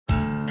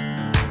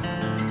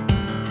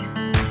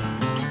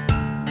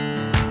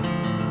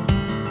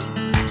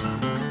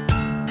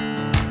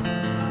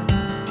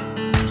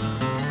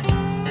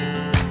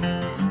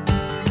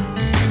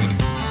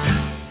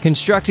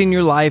Constructing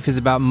your life is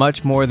about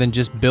much more than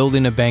just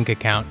building a bank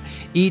account.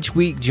 Each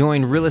week,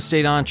 join real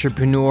estate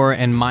entrepreneur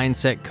and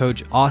mindset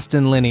coach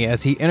Austin Linney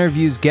as he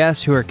interviews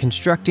guests who are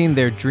constructing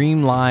their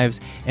dream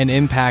lives and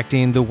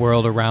impacting the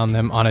world around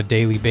them on a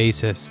daily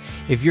basis.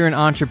 If you're an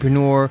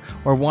entrepreneur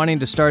or wanting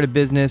to start a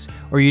business,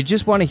 or you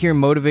just want to hear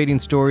motivating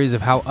stories of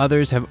how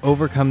others have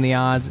overcome the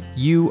odds,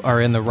 you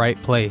are in the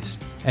right place.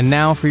 And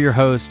now for your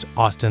host,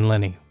 Austin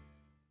Linney.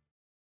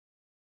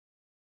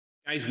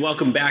 Guys,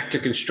 welcome back to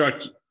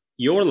Construct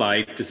Your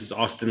Life. This is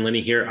Austin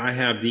Linney here. I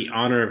have the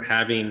honor of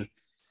having,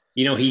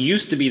 he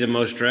used to be the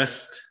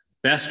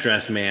best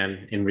dressed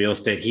man in real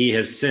estate. He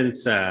has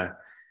since,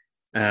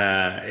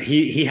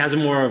 he has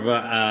more of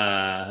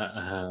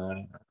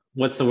a,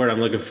 what's the word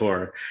I'm looking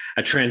for?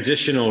 A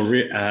transitional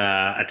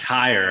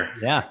attire.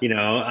 Yeah.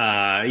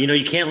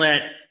 You can't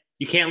let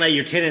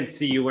your tenants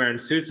see you wearing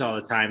suits all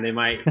the time. They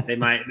might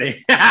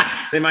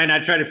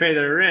not try to pay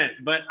their rent.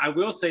 But I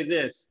will say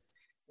this,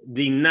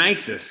 the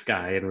nicest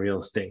guy in real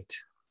estate.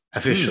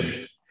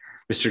 Officially,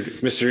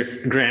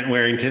 Mr. Grant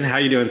Warrington. How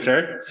you doing,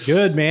 sir?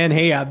 Good, man.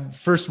 Hey,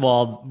 first of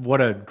all, what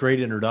a great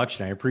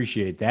introduction. I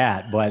appreciate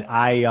that. But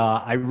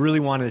I really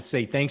want to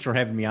say thanks for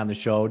having me on the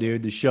show,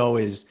 dude. The show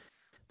is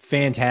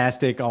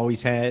fantastic.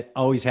 Always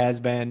has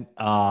been.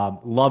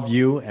 Love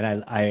you,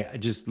 and I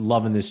just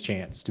loving this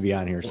chance to be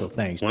on here. So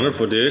thanks.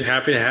 Wonderful, man. Dude.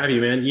 Happy to have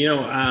you, man.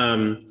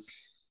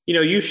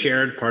 You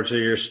shared parts of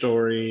your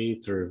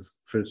story through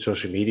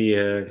social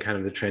media and kind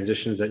of the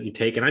transitions that you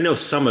take, and I know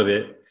some of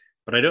it,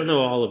 but I don't know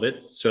all of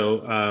it.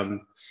 So,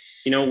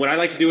 what I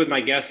like to do with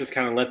my guests is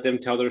kind of let them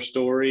tell their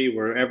story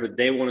wherever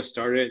they want to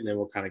start it, and then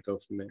we'll kind of go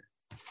from there.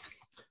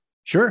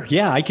 Sure.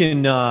 Yeah, I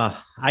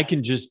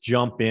can just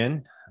jump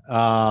in.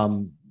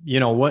 One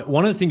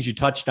of the things you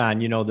touched on,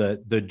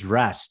 the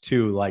dress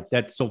too, like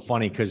that's so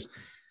funny because,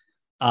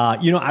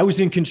 I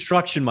was in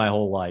construction my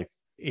whole life.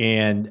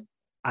 And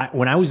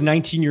when I was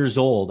 19 years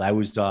old, I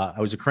was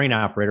a crane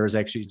operator.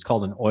 It's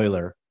called an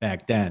oiler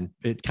back then.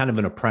 It's kind of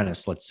an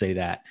apprentice, let's say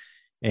that.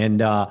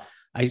 And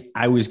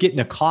I was getting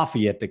a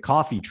coffee at the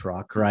coffee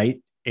truck, right?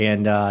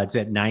 And it's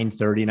at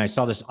 9:30, and I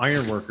saw this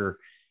iron worker,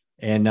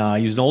 and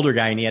he was an older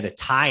guy, and he had a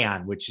tie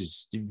on, which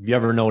is, if you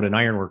ever know what an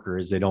iron worker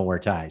is, they don't wear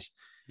ties.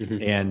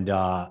 Mm-hmm. And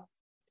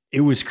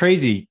it was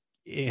crazy.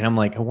 And I'm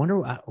like, I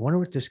wonder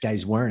what this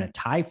guy's wearing a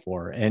tie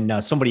for.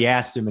 And somebody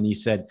asked him, and he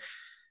said,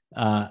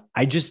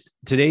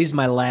 today's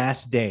my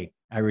last day.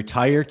 I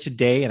retire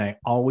today, and I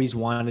always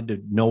wanted to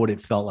know what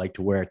it felt like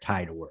to wear a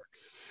tie to work,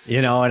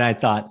 and I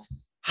thought,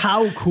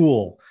 how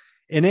cool.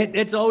 And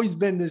it's always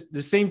been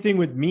the same thing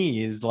with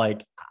me is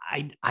like,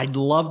 I'd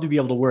love to be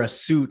able to wear a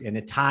suit and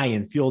a tie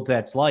and feel what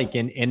that's like.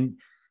 And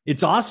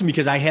it's awesome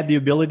because I had the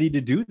ability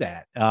to do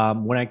that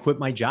when I quit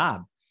my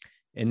job.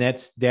 And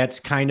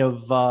that's kind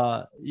of,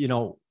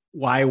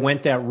 why I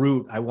went that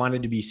route. I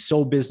wanted to be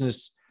so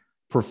business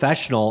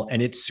professional,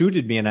 and it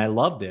suited me and I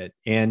loved it.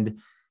 And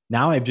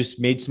now I've just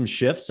made some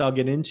shifts I'll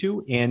get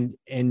into. And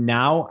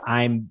now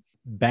I'm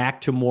back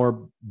to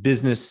more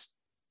business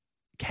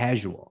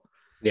casual.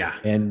 Yeah.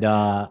 And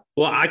well,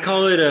 I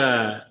call it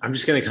I'm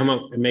just going to come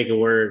up and make a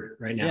word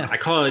right now. Yeah. I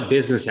call it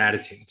business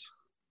attitude,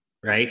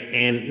 right?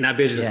 And not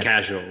business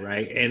casual,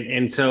 right?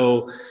 And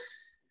so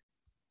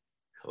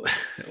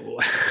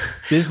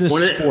business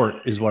sport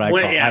is what I call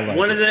it. Yeah,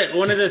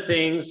 one of the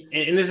things,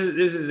 and this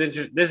is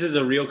interesting. This is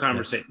a real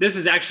conversation. Yeah. This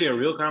is actually a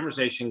real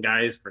conversation,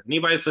 guys, for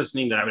anybody that's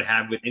listening, that I would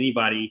have with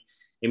anybody,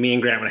 and me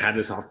and Grant would have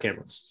this off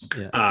camera.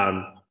 Yeah.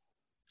 I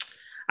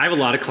have a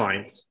lot of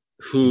clients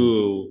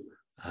who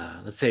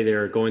let's say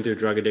they're going through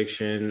drug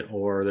addiction,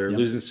 or they're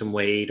losing some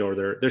weight, or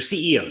they're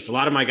CEOs. A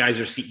lot of my guys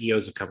are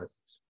CEOs of companies.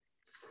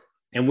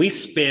 And we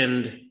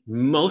spend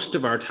most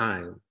of our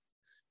time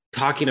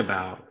talking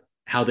about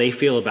how they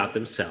feel about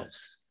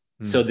themselves.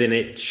 So then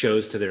it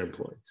shows to their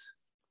employees,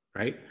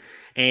 right?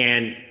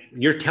 And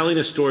you're telling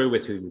a story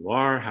with who you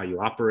are, how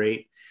you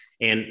operate.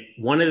 And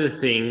one of the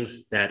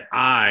things that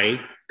I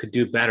could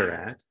do better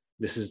at,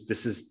 this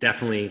is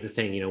definitely the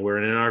thing, we're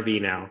in an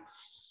RV now.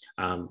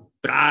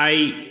 But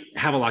I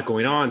have a lot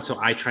going on, so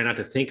I try not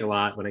to think a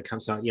lot when it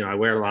comes to, I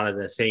wear a lot of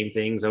the same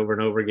things over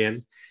and over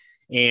again.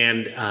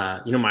 And,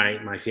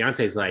 my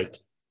fiance is like,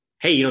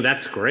 hey,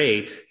 that's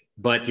great,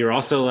 but you're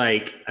also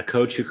like a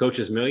coach who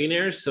coaches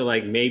millionaires. So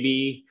like,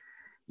 maybe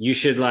you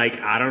should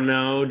I don't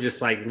know, just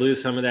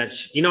lose some of that,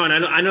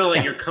 and I know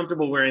you're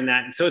comfortable wearing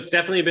that. And so it's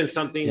definitely been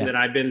something that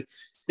I've been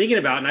thinking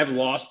about, and I've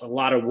lost a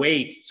lot of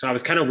weight. So I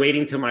was kind of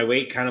waiting till my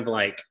weight kind of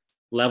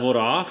leveled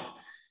off.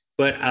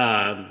 But,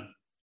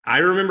 I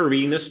remember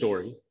reading a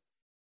story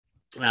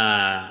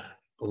a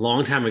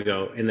long time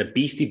ago, in the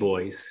Beastie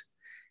Boys.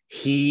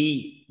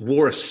 He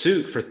wore a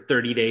suit for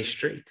 30 days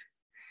straight.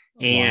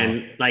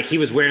 And he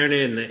was wearing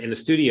it in the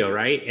studio,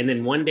 right? And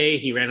then one day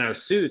he ran out of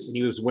suits, and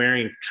he was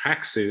wearing a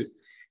tracksuit,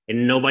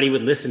 and nobody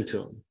would listen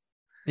to him.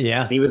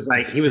 Yeah. And he was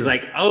like,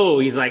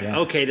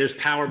 okay, there's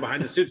power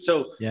behind the suit.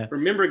 So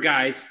remember,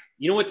 guys,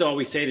 you know what they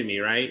always say to me,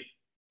 right?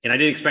 And I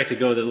didn't expect to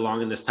go that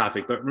long in this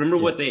topic, but remember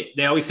what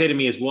they always say to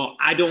me is, well,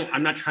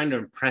 I'm not trying to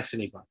impress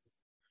anybody.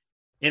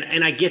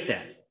 And I get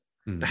that.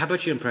 But how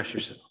about you impress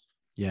yourself?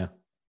 Yeah.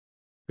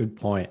 Good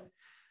point.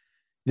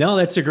 No,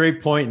 that's a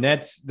great point. And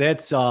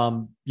that's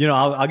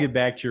I'll get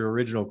back to your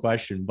original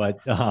question, but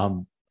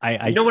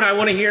I know what I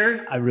want to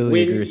hear? I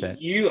really agree with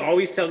that. You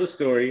always tell the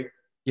story.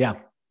 Yeah.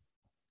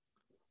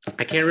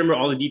 I can't remember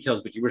all the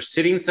details, but you were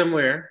sitting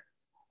somewhere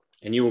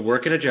and you were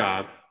working a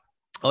job.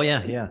 Oh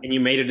yeah. Yeah. And you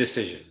made a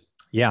decision.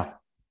 Yeah.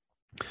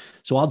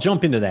 So I'll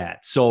jump into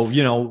that. So,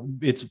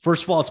 it's,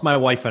 first of all, it's my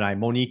wife and I,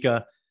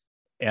 Monica,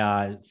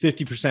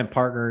 50%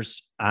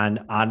 partners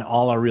on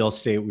all our real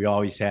estate. We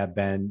always have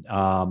been,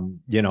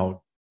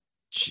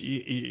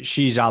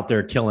 she's out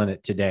there killing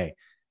it today.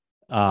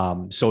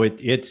 So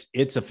it's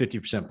a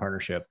 50%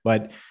 partnership,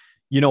 but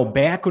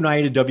back when I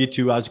had a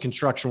W-2, I was a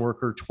construction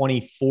worker,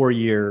 24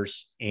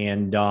 years.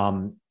 And,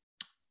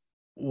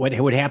 what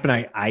would happen?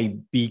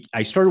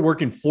 I started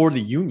working for the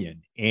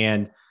union,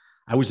 and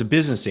I was a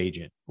business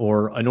agent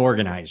or an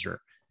organizer.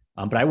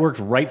 But I worked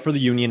right for the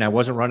union. I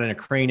wasn't running a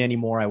crane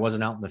anymore. I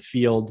wasn't out in the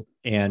field,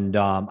 and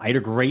I had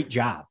a great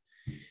job.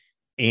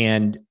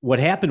 And what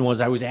happened was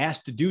I was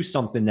asked to do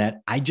something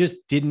that I just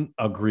didn't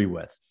agree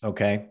with.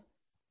 Okay.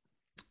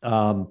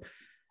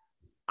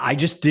 I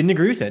just didn't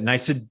agree with it. And I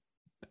said,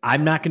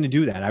 I'm not going to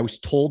do that. I was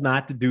told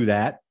not to do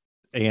that.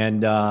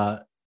 And,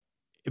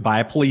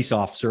 by a police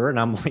officer. And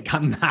I'm like,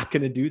 I'm not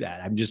going to do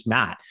that. I'm just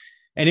not.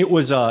 And it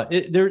was,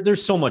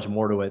 there's so much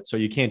more to it. So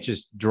you can't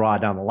just draw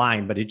down the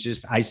line, but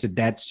I said,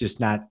 that's just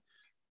not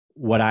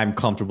what I'm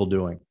comfortable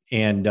doing.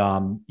 And,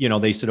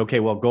 they said, okay,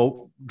 well,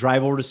 go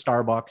drive over to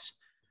Starbucks.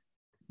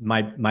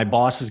 My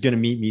boss is going to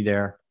meet me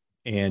there.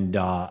 And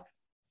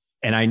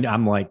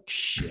I'm like,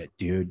 shit,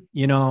 dude,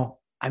 you know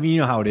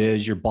how it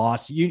is. Your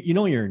boss,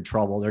 you're in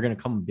trouble. They're going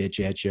to come and bitch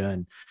at you,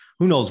 and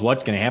who knows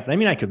what's going to happen. I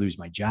mean, I could lose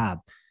my job.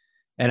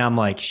 And I'm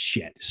like,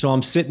 shit. So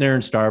I'm sitting there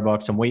in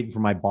Starbucks. I'm waiting for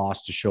my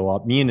boss to show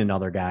up, me and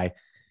another guy.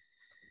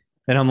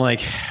 And I'm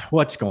like,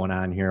 what's going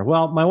on here?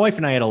 Well, my wife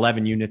and I had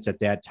 11 units at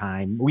that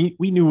time. We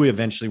knew we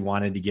eventually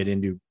wanted to get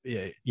into,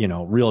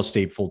 real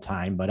estate full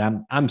time, but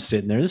I'm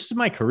sitting there. This is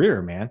my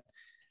career, man.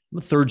 I'm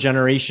a third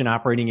generation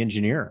operating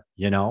engineer,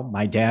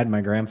 my dad,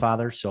 my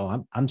grandfather.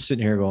 So I'm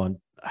sitting here going,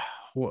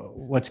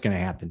 what's going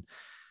to happen?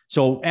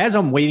 So as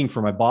I'm waiting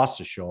for my boss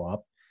to show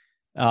up,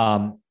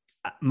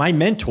 my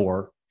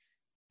mentor,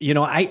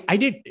 I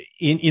did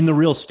in the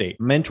real estate,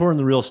 mentor in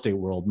the real estate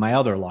world, my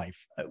other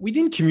life. We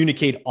didn't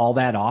communicate all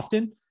that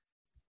often,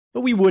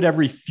 but we would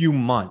every few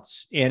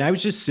months. And I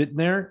was just sitting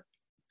there,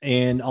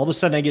 and all of a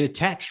sudden I get a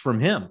text from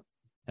him.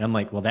 And I'm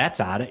like, well, that's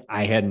odd.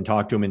 I hadn't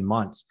talked to him in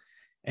months.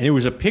 And it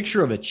was a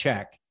picture of a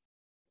check.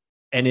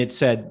 And it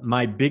said,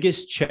 my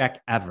biggest check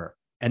ever.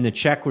 And the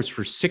check was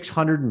for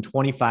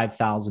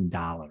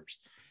 $625,000.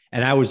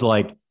 And I was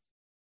like,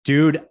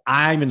 dude,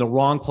 I'm in the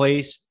wrong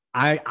place.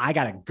 I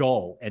got to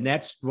go. And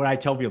that's what I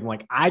tell people. I'm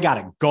like, I got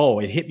to go.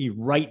 It hit me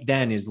right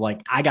then, is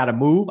like, I got to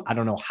move. I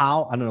don't know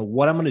how, I don't know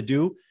what I'm going to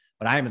do,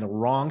 but I am in the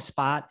wrong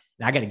spot,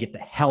 and I got to get the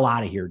hell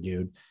out of here,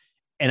 dude.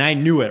 And I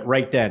knew it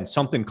right then.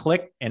 Something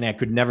clicked, and I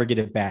could never get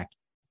it back.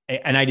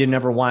 And I didn't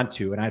ever want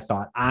to. And I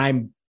thought,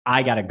 I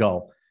got to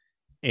go.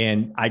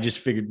 And I just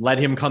figured, let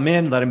him come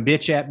in, let him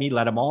bitch at me,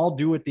 let them all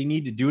do what they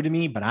need to do to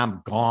me, but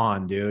I'm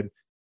gone, dude.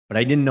 But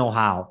I didn't know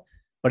how.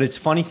 But it's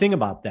funny thing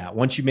about that.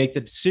 Once you make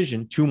the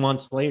decision, 2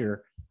 months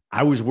later,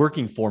 I was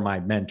working for my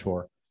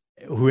mentor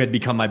who had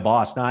become my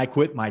boss. Now I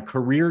quit my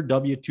career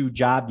W-2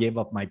 job, gave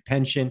up my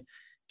pension,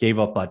 gave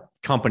up a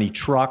company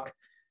truck.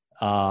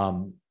 I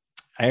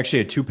actually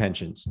had 2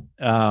 pensions.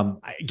 I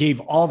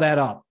gave all that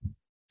up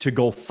to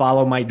go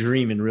follow my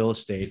dream in real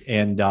estate.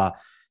 And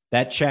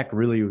that check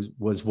really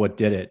was what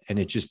did it. And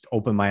it just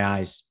opened my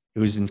eyes. It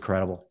was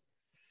incredible.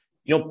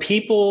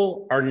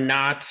 People are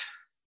not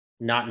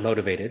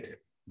motivated.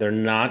 They're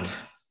not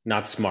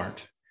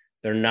smart.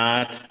 They're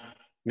not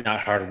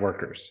hard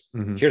workers.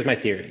 Mm-hmm. Here's my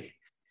theory,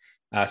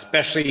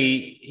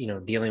 especially,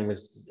 dealing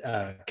with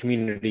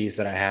communities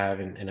that I have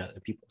and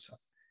other people. So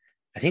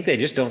I think they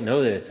just don't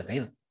know that it's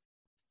available.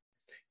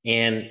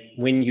 And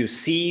when you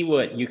see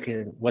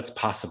what's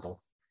possible,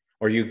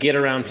 or you get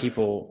around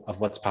people of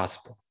what's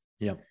possible,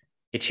 yeah,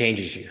 it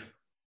changes you.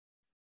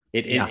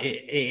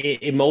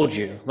 It molds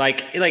you.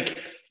 Like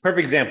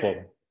perfect example.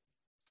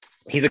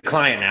 He's a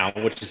client now,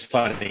 which is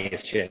funny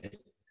as shit.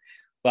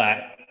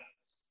 But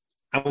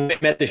I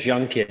met this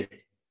young kid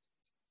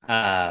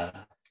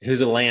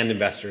who's a land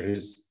investor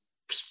who's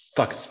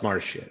fucking smart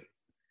as shit.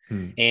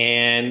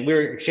 And we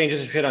were exchanging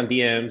some shit on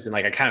DMs, and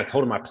I kind of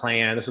told him my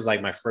plan. This was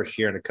my first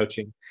year into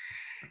coaching.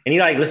 And he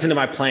listened to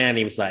my plan. And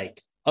he was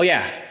like, oh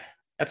yeah,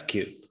 that's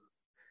cute.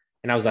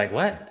 And I was like,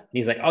 what? And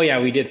he's like, oh yeah,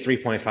 we did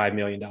 $3.5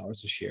 million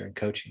this year in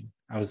coaching.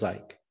 I was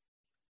like,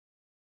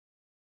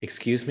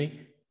 excuse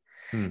me?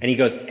 And he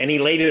goes, and he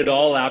laid it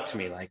all out to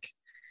me.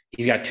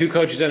 He's got 2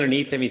 coaches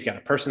underneath him. He's got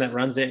a person that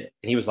runs it.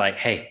 And he was like,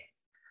 hey,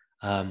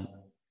 how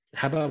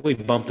about we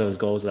bump those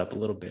goals up a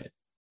little bit?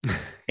 And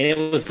it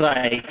was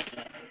like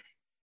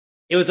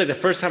the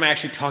first time I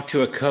actually talked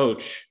to a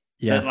coach.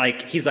 Yeah.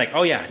 That he's like,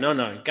 oh yeah, no,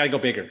 got to go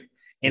bigger.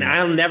 And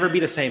I'll never be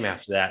the same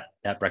after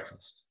that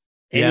breakfast.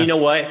 And you know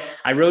what?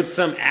 I wrote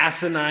some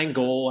asinine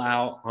goal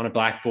out on a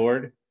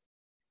blackboard,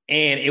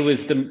 and it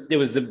was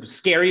the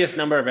scariest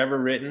number I've ever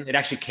written. It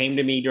actually came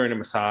to me during a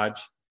massage.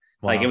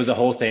 Wow. Like it was a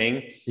whole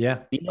thing. Yeah.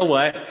 You know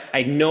what?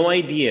 I had no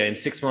idea in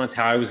 6 months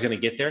how I was going to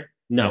get there.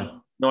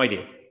 No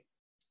idea.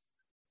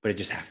 But it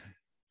just happened.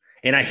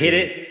 And I hit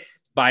it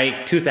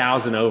by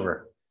 2,000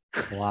 over.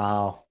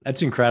 Wow.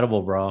 That's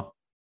incredible, bro.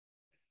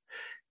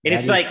 And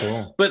it's like,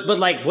 cool. but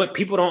like what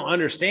people don't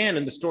understand,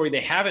 and the story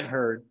they haven't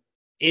heard,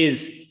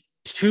 is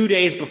 2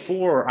 days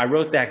before I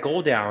wrote that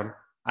goal down,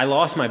 I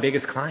lost my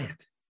biggest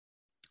client.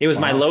 It was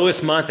my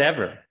lowest month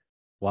ever.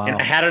 Wow. And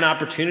I had an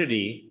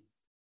opportunity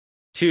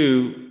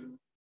to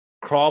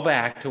crawl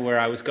back to where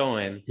I was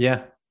going.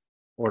 Yeah.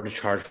 Or to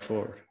charge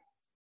forward.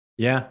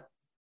 Yeah.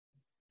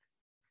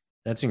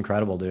 That's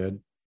incredible, dude.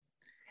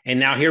 And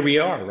now here we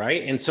are,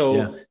 right? And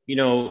so, you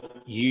know,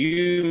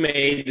 you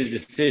made the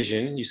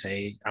decision. You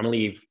say, I'm going to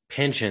leave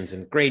pensions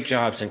and great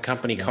jobs and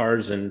company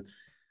cars. And,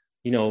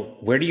 you know,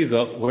 where do you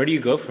go? Where do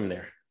you go from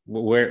there?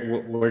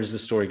 Where does the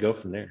story go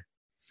from there?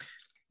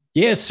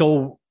 Yeah.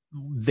 So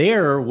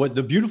what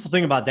the beautiful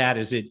thing about that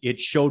is it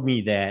showed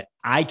me that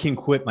I can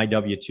quit my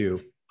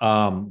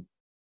W-2,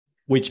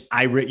 which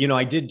I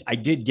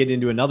did get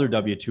into another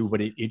W-2,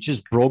 but it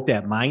just broke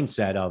that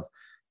mindset of,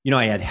 you know,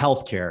 I had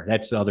healthcare.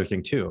 That's the other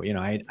thing too. You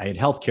know, I had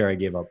healthcare I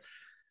gave up.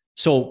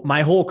 So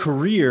my whole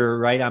career,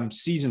 right, I'm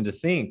seasoned to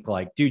think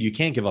like, dude, you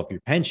can't give up your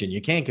pension.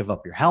 You can't give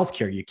up your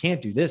healthcare. You can't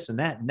do this and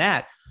that and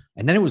that.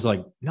 And then it was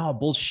like, no,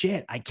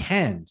 bullshit, I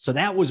can. So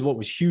that was what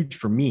was huge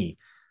for me.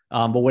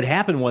 But what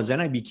happened was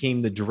then I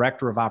became the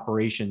director of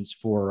operations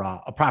for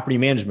a property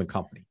management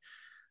company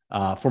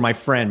for my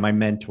friend, my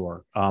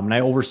mentor. And I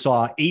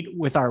oversaw 8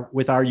 with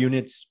our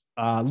units,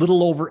 a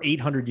little over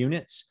 800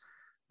 units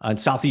in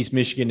Southeast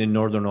Michigan and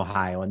Northern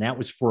Ohio. And that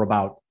was for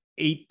about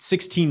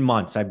 16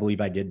 months. I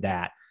believe I did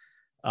that.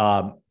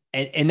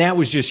 And that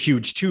was just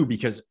huge too,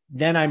 because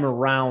then I'm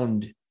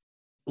around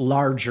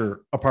larger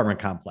apartment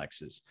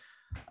complexes.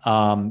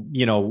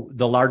 You know,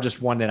 the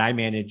largest one that I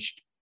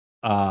managed,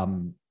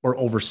 or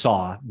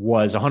oversaw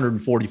was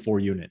 144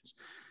 units.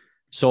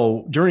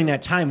 So during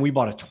that time, we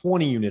bought a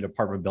 20 unit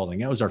apartment building.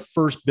 That was our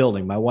first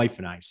building, my wife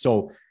and I.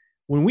 So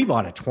when we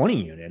bought a 20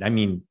 unit, I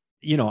mean,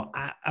 you know,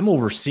 I'm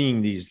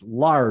overseeing these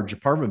large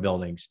apartment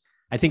buildings.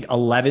 I think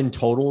 11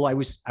 total I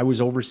was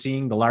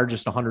overseeing, the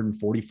largest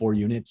 144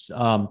 units.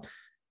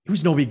 It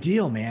was no big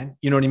deal, man.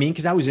 You know what I mean?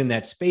 Because I was in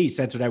that space.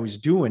 That's what I was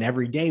doing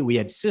every day. We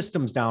had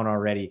systems down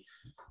already.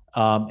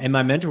 And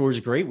my mentor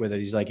was great with it.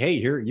 He's like, hey,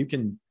 here, you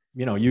can,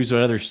 you know, use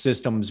what other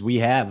systems we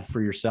have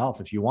for yourself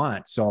if you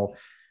want. So,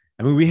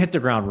 I mean, we hit the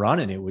ground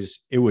running. It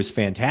was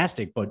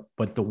fantastic.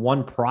 But the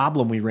one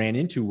problem we ran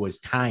into was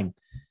time.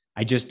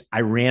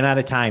 I ran out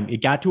of time.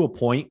 It got to a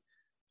point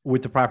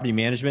with the property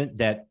management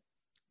that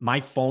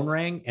my phone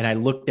rang and I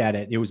looked at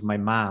it. It was my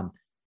mom.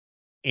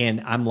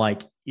 And I'm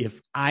like,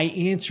 if I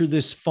answer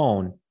this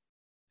phone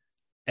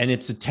and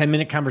it's a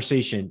 10-minute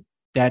conversation,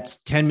 that's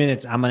 10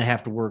 minutes. I'm going to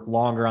have to work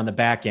longer on the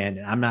back end.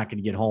 And I'm not going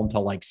to get home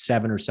till like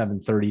 7 or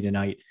 7:30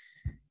 tonight.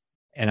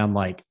 And I'm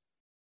like,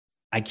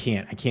 I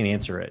can't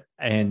answer it.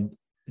 And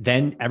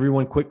then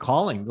everyone quit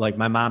calling. Like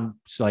my mom's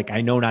like,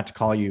 I know not to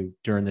call you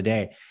during the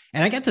day.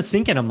 And I got to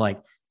thinking, I'm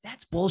like,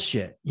 that's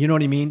bullshit. You know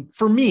what I mean?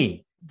 For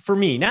me,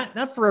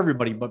 not for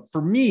everybody, but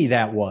for me,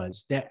 that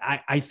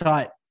I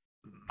thought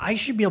I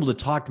should be able to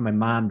talk to my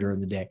mom during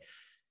the day.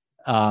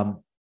 And,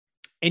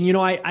 you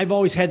know, I've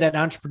always had that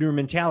entrepreneur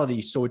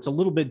mentality. So it's a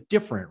little bit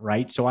different,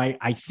 right? So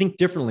I think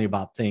differently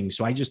about things.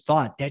 So I just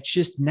thought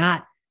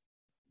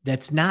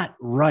that's not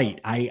right.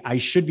 I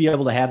should be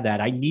able to have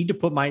that. I need to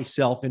put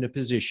myself in a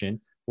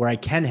position where I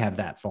can have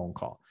that phone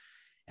call.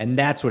 And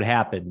that's what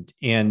happened.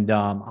 And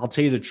I'll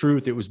tell you the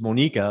truth. It was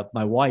Monica,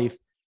 my wife,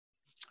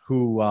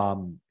 who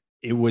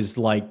it was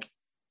like,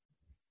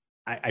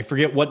 I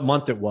forget what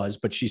month it was,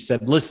 but she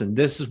said, listen,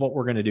 this is what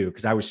we're going to do.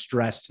 Because I was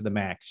stressed to the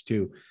max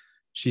too.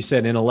 She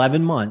said, in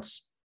 11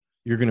 months,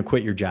 you're going to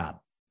quit your job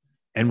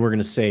and we're going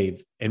to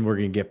save and we're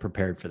going to get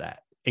prepared for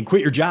that and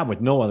quit your job with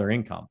no other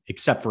income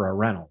except for our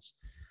rentals.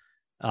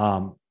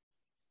 And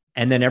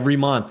then every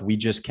month we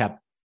just kept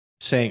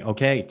saying,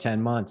 okay,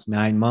 10 months,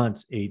 9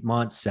 months, 8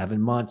 months, 7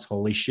 months.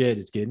 Holy shit,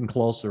 it's getting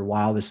closer.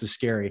 Wow, this is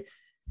scary.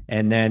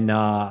 And then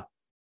I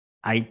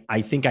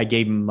think I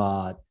gave him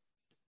a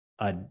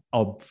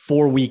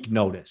 4-week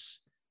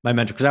notice, my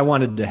mentor, because I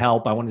wanted to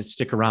help. I wanted to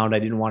stick around. I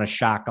didn't want to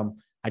shock him.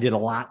 I did a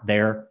lot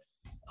there.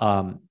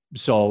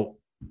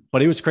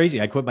 But it was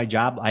crazy. I quit my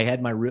job. I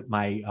had my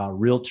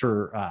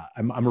realtor.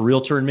 I'm a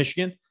realtor in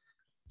Michigan.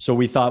 So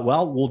we thought,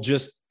 well, we'll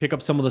just pick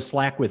up some of the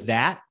slack with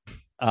that.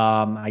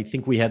 I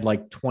think we had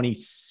like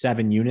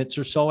 27 units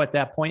or so at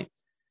that point.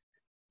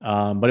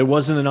 But it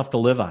wasn't enough to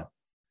live on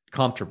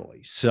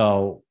comfortably.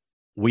 So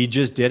we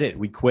just did it.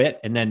 We quit.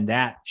 And then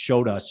that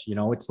showed us, you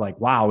know, it's like,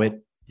 wow,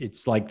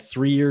 it's like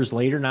 3 years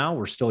later now,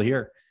 we're still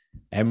here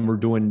and we're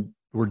doing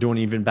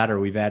even better.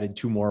 We've added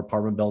 2 more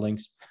apartment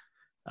buildings.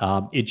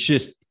 It's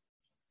just,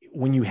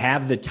 when you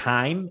have the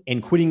time,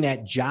 and quitting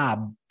that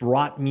job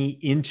brought me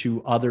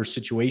into other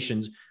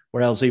situations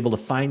where I was able to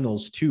find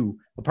those 2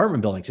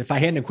 apartment buildings. If I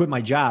hadn't quit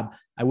my job,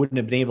 I wouldn't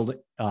have been able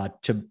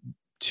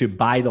to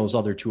buy those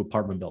other 2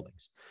 apartment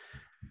buildings,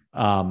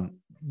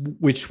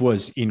 which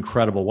was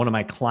incredible. One of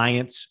my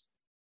clients,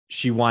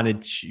 she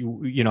wanted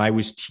to, I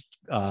was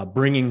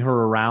bringing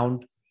her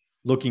around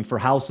looking for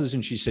houses.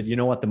 And she said, you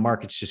know what? The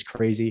market's just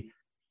crazy.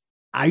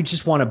 I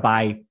just want to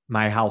buy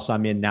my house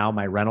I'm in now,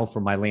 my rental,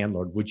 from my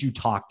landlord. Would you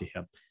talk to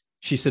him?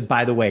 She said,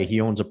 by the way,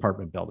 he owns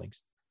apartment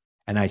buildings.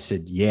 And I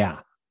said, yeah,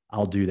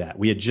 I'll do that.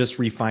 We had just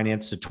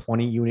refinanced a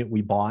 20 unit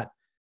we bought.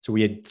 So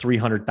we had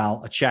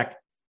 $300,000 a check.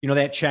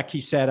 That check he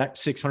said at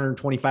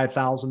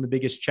 $625,000, the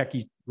biggest check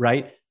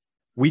right?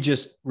 We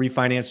just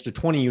refinanced a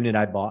 20 unit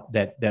I bought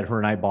that her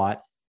and I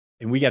bought,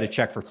 and we got a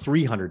check for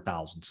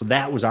 $300,000. So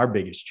that was our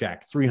biggest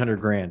check,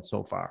 $300,000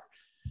 so far.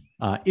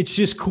 It's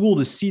just cool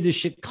to see this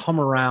shit come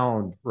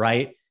around,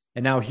 right?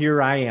 And now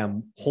here I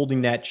am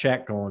holding that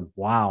check going,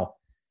 wow.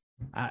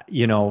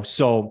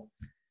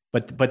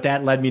 But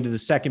that led me to the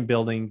second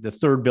building. The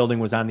third building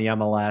was on the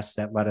MLS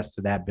that led us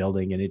to that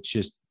building. And it's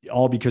just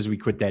all because we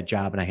quit that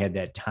job and I had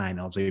that time.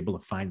 I was able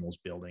to find those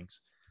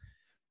buildings.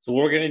 So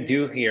what we're going to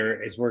do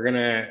here is we're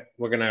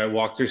going to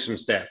walk through some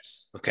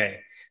steps. Okay.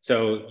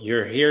 So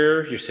you're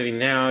here, you're sitting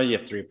now, you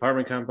have 3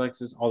 apartment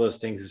complexes. All those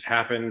things have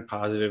happened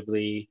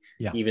positively,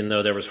 even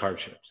though there was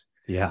hardships.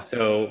 Yeah.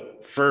 So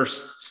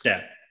first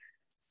step,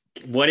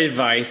 what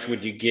advice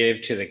would you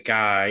give to the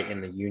guy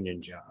in the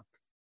union job?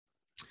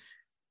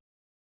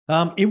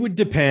 It would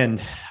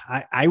depend.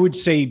 I would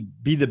say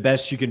be the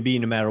best you can be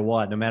no matter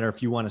what, no matter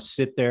if you want to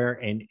sit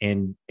there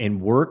and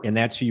work and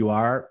that's who you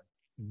are,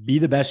 be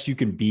the best you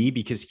can be.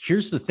 Because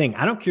here's the thing.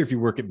 I don't care if you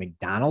work at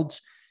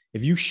McDonald's,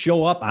 if you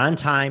show up on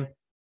time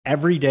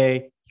every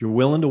day, you're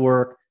willing to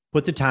work,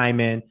 put the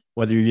time in,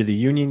 whether you're the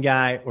union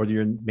guy or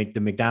you're the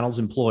McDonald's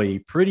employee,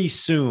 pretty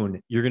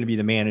soon you're going to be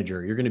the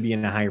manager. You're going to be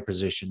in a higher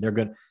position.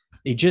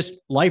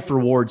 Life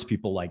rewards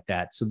people like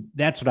that. So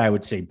that's what I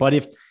would say. But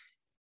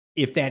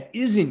if that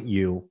isn't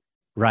you,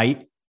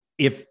 right?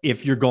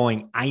 If you're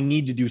going, I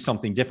need to do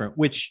something different,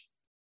 which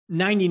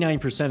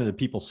 99% of the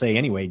people say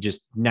anyway,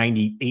 just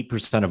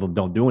 98% of them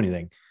don't do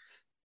anything.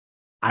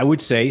 I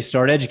would say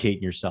start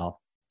educating yourself.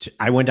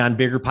 I went on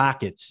Bigger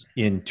Pockets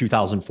in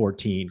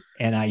 2014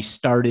 and I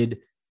started,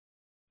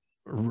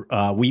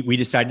 we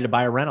decided to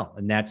buy a rental,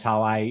 and that's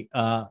how I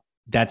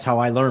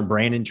learned.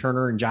 Brandon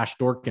Turner and Josh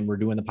Dorkin were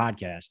doing the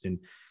podcast,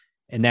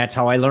 and that's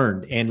how I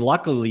learned. And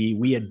luckily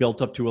we had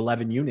built up to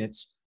 11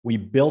 units. We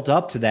built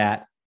up to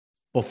that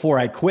before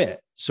I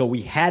quit. So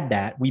we had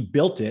that, we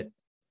built it.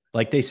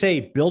 Like they say,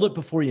 build it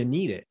before you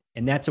need it.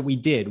 And that's what we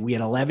did. We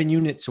had 11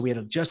 units. So we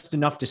had just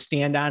enough to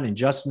stand on and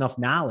just enough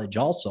knowledge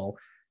also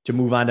to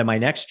move on to my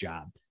next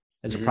job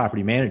as a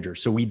property manager.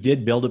 So we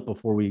did build it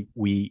before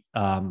we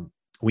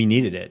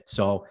needed it.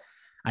 So,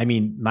 I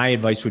mean, my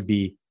advice would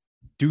be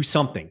do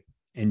something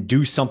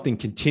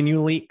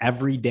continually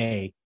every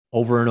day,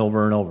 over and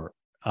over and over,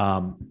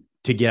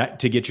 to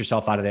get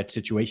yourself out of that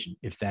situation,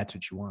 if that's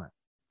what you want.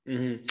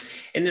 Mm-hmm.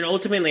 And then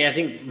ultimately, I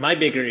think my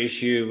bigger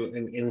issue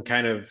and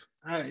kind of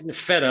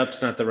fed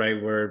up's not the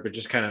right word, but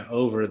just kind of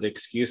over the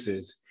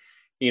excuses.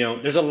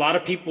 There's a lot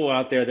of people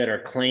out there that are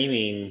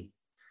claiming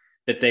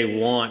that they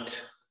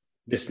want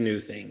this new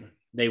thing.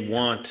 They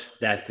want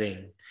that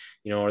thing,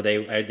 or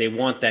they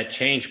want that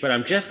change, but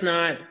I'm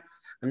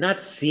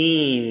not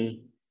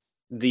seeing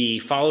the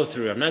follow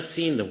through. I'm not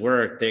seeing the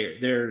work.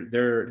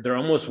 They're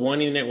almost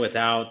wanting it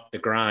without the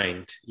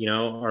grind,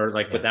 or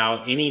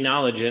without any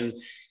knowledge. And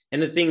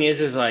the thing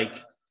is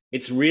like,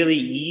 it's really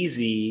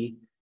easy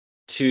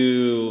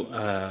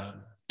to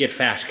get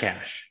fast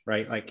cash,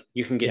 right? Like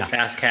you can get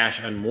fast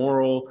cash on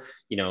moral,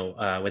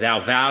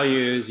 without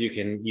values. You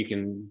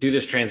can do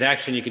this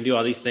transaction. You can do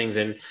all these things.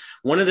 And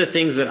one of the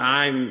things that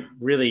I'm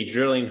really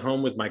drilling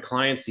home with my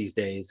clients these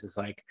days is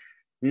like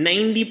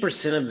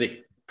 90% of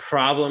the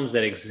problems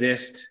that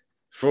exist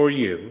for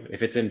you,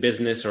 if it's in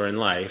business or in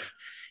life,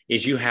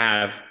 is you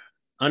have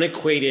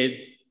unequated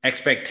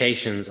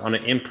expectations on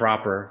an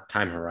improper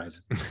time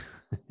horizon.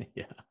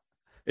 Yeah.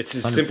 It's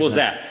as 100%. Simple as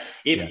that.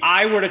 If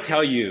I were to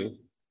tell you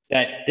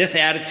that this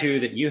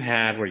attitude that you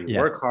have where you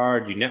work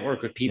hard, you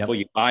network with people,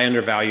 you buy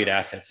undervalued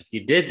assets, if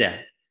you did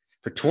that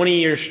for 20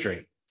 years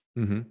straight,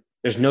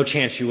 there's no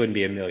chance you wouldn't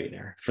be a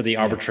millionaire for the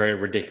arbitrary,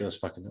 ridiculous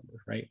fucking number,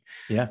 right?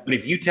 Yeah. But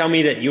if you tell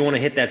me that you want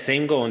to hit that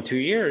same goal in 2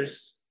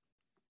 years,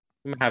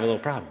 you might have a little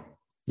problem.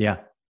 Yeah.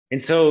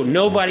 And so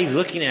nobody's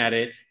looking at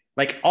it.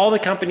 Like all the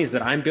companies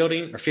that I'm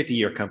building are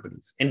 50-year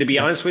companies. And to be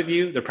honest with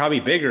you, they're probably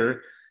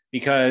bigger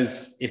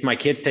because if my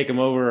kids take them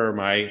over or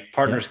my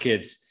partner's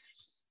kids.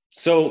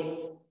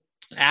 So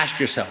ask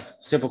yourself,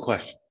 simple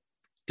question.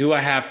 Do I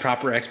have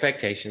proper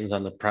expectations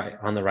on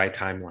the right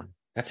timeline?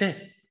 That's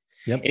it.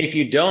 Yep. And if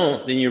you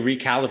don't, then you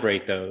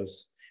recalibrate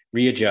those,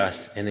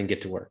 readjust, and then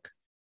get to work.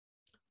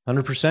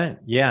 100%.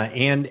 Yeah.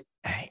 And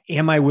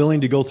am I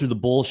willing to go through the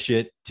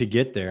bullshit to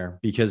get there?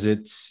 Because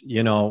it's,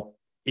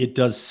 it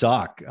does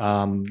suck.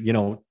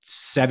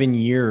 7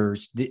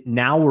 years.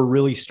 Now we're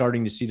really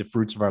starting to see the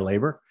fruits of our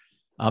labor.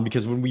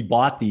 Because when we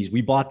bought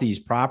these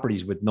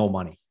properties with no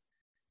money.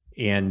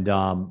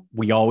 And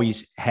we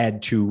always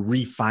had to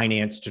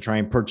refinance to try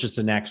and purchase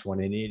the next one.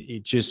 And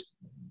it just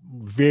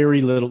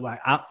very little.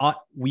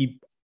 We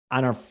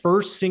on our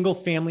first single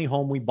family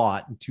home we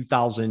bought in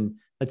 2000,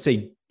 let's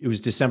say it was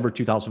December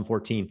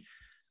 2014,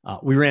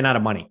 we ran out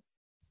of money.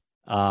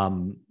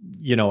 And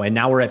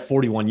now we're at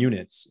 41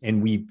 units,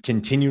 and we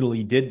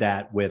continually did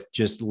that with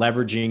just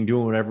leveraging,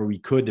 doing whatever we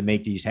could to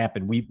make these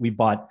happen. We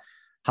bought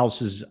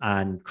houses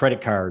on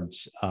credit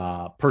cards,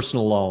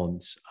 personal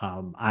loans.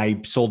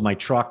 I sold my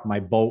truck, my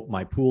boat,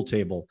 my pool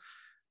table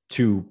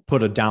to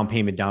put a down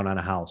payment down on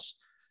a house.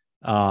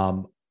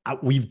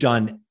 We've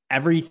done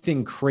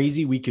everything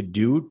crazy we could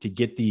do to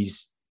get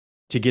these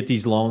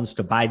loans,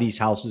 to buy these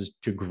houses,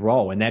 to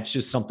grow. And that's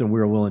just something we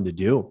were willing to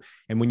do.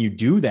 And when you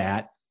do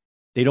that,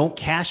 they don't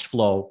cash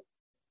flow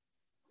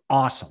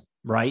awesome,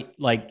 right?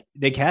 Like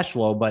they cash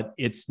flow, but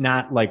it's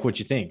not like what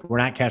you think. We're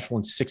not cash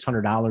flowing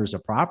 $600 a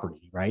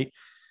property, right?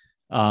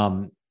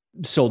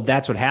 So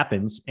that's what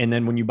happens. And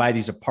then when you buy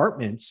these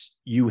apartments,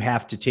 you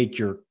have to take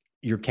your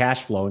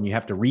cash flow and you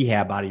have to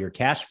rehab out of your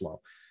cash flow.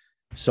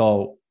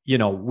 So,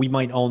 we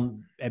might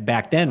own,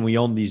 back then we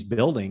owned these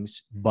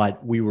buildings,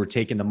 but we were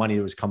taking the money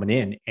that was coming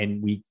in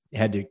and we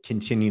had to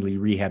continually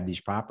rehab these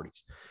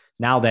properties.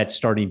 Now that's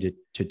starting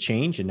to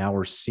change. And now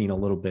we're seeing a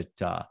little bit,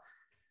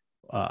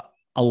 a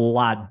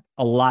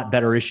lot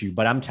better issue.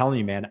 But I'm telling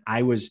you, man,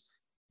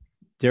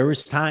 there were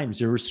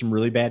some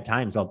really bad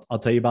times. I'll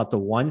tell you about the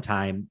one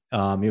time.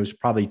 It was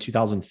probably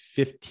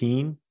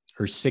 2015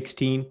 or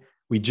 16.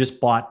 We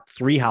just bought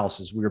 3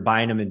 houses. We were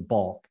buying them in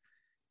bulk,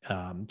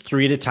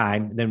 3 at a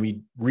time. Then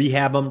we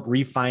rehab them,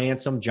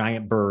 refinance them,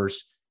 giant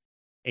burrs.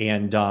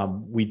 And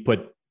we'd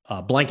put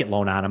a blanket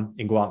loan on them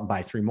and go out and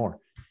buy 3 more.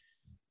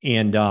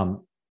 And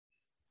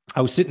I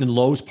was sitting in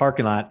Lowe's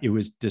parking lot. It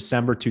was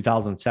December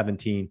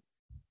 2017.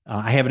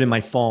 I have it in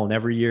my phone.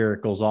 Every year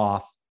it goes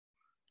off.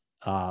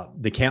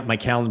 My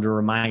calendar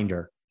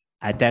reminder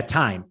at that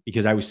time,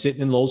 because I was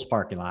sitting in Lowe's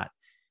parking lot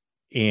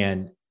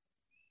and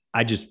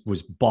I just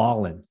was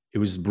bawling. It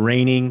was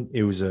raining.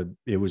 It was a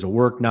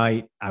work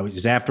night. I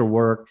was after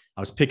work. I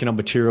was picking up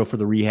material for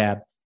the rehab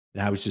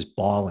and I was just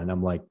bawling.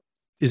 I'm like,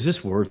 is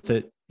this worth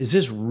it? Is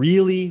this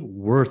really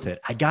worth it?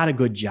 I got a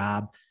good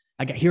job.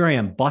 Here I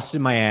am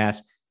busting my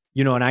ass,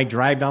 and I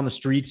drive down the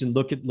streets and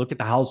look at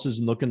the houses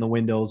and look in the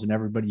windows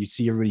and you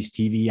see everybody's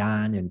TV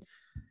on. And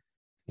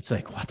it's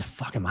like, what the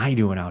fuck am I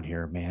doing out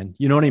here, man?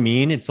 You know what I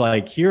mean? It's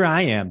like, here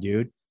I am,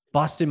 dude,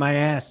 busting my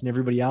ass and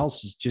everybody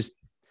else is just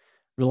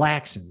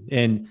relaxing.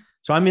 And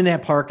so I'm in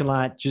that parking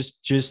lot,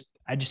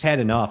 I just had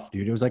enough,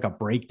 dude. It was like a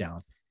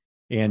breakdown.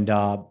 And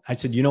I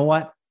said, you know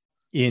what?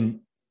 In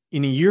a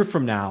year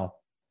from now,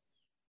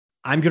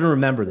 I'm going to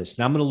remember this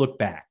and I'm going to look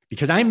back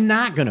because I'm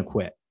not going to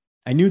quit.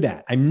 I knew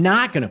that. I'm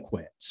not going to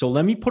quit. So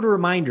let me put a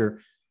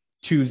reminder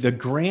to the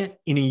Grant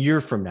in a year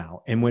from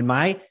now. And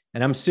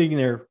I'm sitting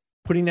there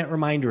putting that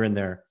reminder in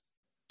there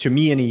to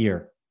me in a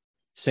year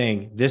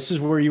saying, this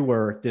is where you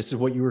were, this is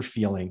what you were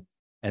feeling.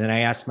 And then I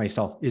asked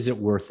myself, is it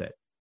worth it?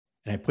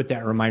 And I put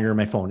that reminder in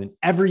my phone and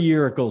every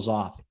year it goes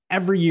off.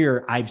 Every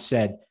year I've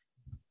said,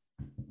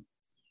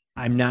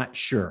 I'm not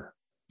sure.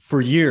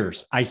 For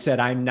years, I said,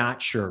 I'm not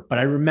sure, but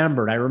I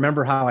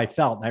remember how I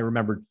felt. I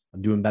remembered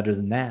I'm doing better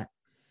than that.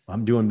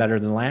 I'm doing better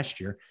than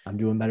last year. I'm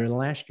doing better than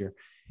last year.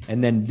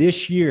 And then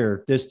this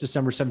year, this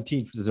December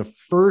 17th was the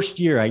first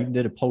year I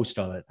did a post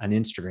of it on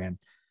Instagram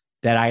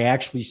that I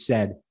actually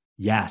said,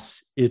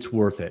 yes, it's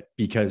worth it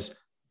because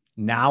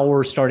now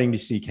we're starting to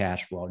see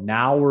cash flow.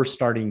 Now we're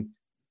starting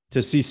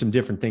to see some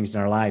different things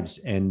in our lives.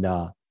 And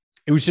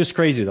it was just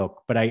crazy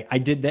though. But I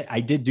did that.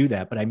 I did do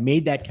that, but I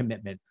made that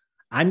commitment.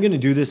 I'm going to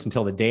do this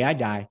until the day I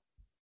die.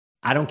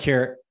 I don't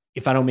care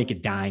if I don't make a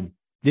dime.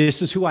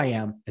 This is who I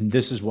am. And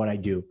this is what I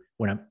do.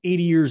 When I'm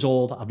 80 years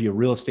old, I'll be a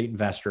real estate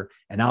investor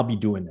and I'll be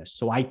doing this.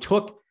 So I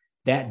took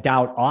that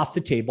doubt off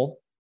the table.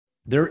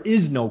 There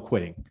is no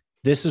quitting.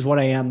 This is what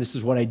I am. This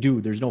is what I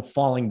do. There's no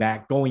falling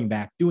back, going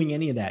back, doing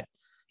any of that.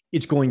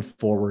 It's going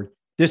forward.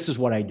 This is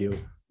what I do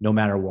no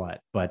matter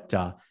what. But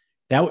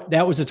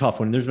that was a tough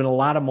one. There's been a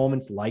lot of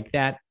moments like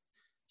that.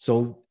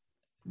 So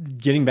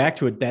getting back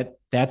to it,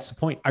 that's the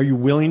point. Are you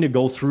willing to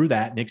go through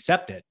that and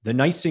accept it? The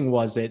nice thing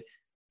was that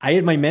I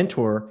had my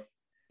mentor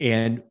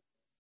and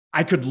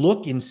I could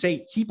look and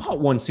say, he bought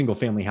one single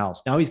family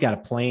house. Now he's got a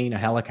plane, a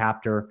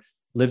helicopter,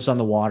 lives on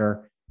the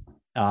water.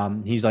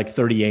 He's like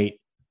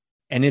 38.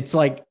 And it's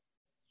like,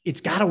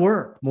 it's got to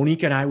work.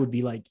 Monique and I would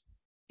be like,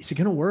 is it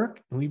going to work?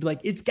 And we'd be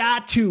like, it's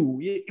got to,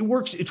 it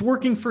works. It's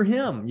working for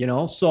him,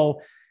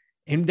 So,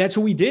 and that's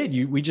what we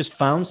did. We just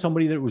found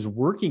somebody that it was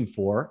working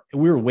for. And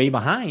we were way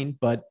behind,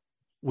 but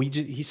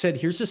he said,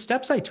 here's the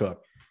steps I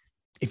took.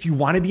 If you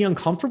want to be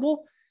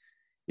uncomfortable,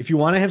 if you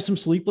want to have some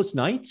sleepless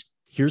nights,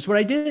 here's what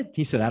I did.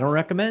 He said, I don't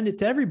recommend it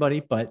to everybody,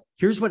 but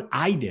here's what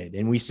I did.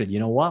 And we said, you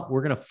know what?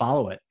 We're going to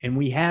follow it. And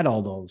we had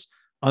all those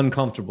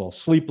uncomfortable,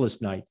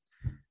 sleepless nights.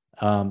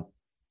 And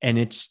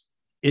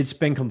it's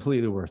been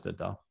completely worth it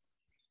though.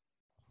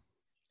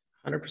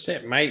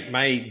 100%.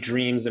 My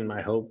dreams and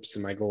my hopes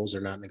and my goals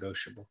are not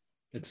negotiable.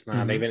 It's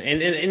not even,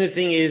 and the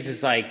thing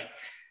is like,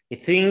 I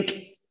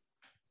think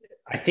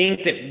I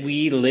think that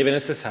we live in a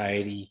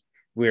society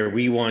where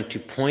we want to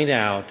point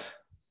out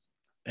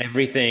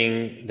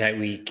everything that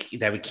we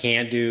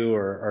can't do,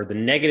 or the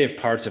negative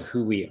parts of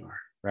who we are,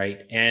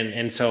 right?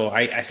 And so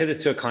I said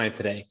this to a client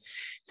today.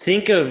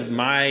 Think of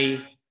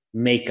my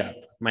makeup,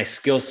 my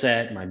skill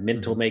set, my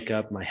mental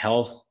makeup, my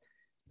health,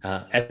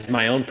 as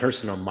my own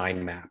personal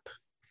mind map.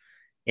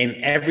 And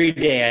every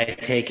day I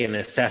take an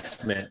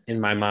assessment in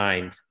my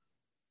mind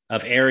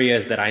of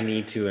areas that I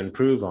need to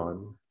improve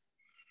on,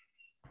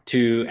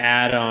 to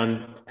add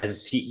on as a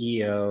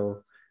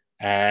CEO,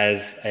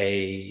 as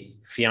a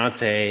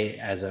fiance,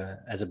 as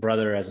a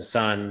brother, as a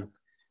son,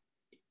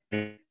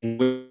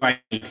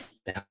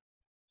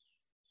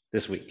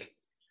 this week.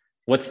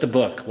 What's the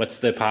book? What's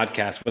the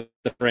podcast? What's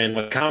the friend?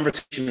 What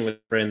conversation with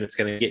a friend that's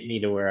going to get me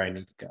to where I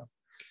need to go?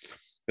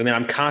 And then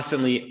I'm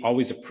constantly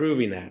always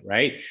approving that,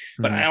 right?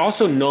 Mm-hmm. But I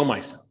also know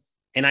myself,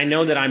 and I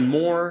know that I'm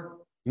more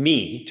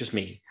me, just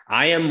me.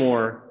 I am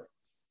more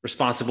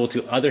responsible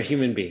to other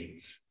human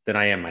beings than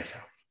I am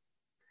myself.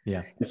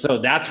 Yeah. And so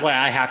that's why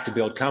I have to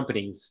build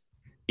companies,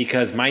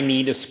 because my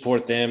need to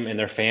support them and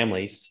their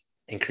families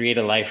and create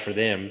a life for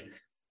them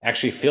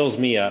actually fills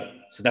me up.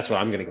 So that's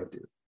what I'm going to go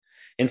do.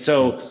 And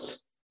so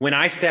when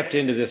I stepped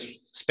into this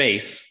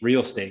space,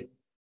 real estate,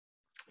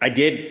 I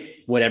did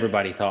what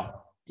everybody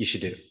thought you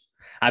should do.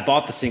 I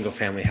bought the single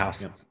family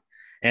houses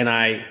and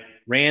I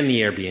ran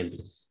the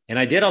Airbnbs and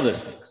I did all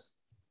those things.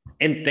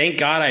 And thank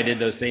God I did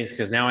those things,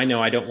 because now I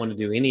know I don't want to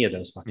do any of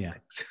those fucking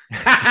things.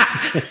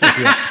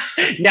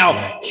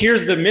 Now,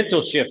 here's the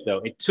mental shift, though.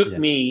 It took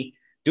me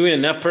doing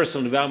enough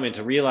personal development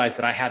to realize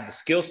that I had the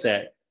skill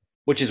set,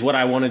 which is what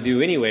I want to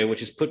do anyway,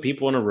 which is put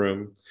people in a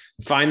room,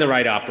 find the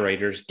right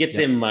operators, get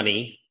them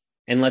money,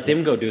 and let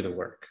them go do the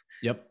work.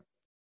 Yep.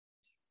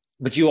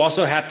 But you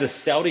also have to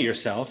sell to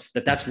yourself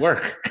that that's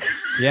work.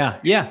 Yeah.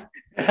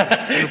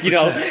 You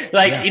know,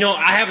 like, you know,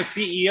 I have a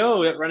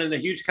CEO that running a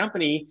huge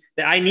company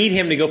that I need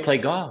him to go play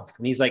golf.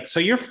 And he's like, so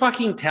you're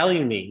fucking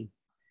telling me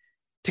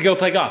to go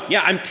play golf?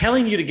 Yeah, I'm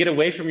telling you to get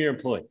away from your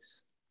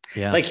employees.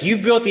 Yeah. Like,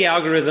 you've built the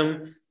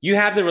algorithm, you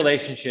have the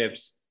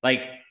relationships,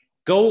 like,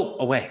 go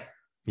away.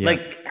 Yeah.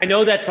 Like, I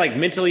know that's like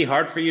mentally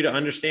hard for you to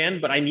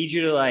understand, but I need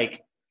you to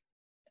like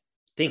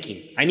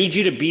thinking. I need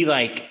you to be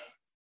like,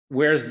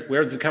 where's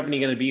the company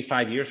going to be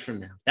 5 years from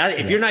now? That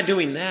if you're not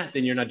doing that,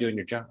 then you're not doing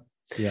your job.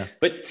 Yeah.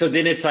 But so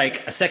then it's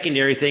like a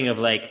secondary thing of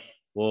like,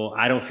 well,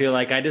 I don't feel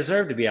like I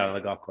deserve to be out on the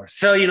golf course.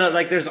 So, you know,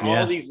 like there's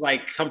all these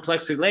like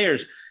complexity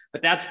layers,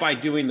 but that's by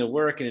doing the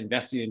work and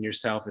investing in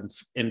yourself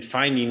and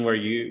finding where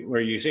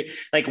you see.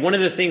 Like, one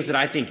of the things that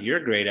I think you're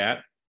great at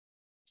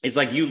is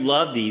like, you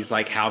love these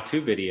like how-to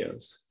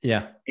videos.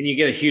 Yeah. And you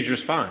get a huge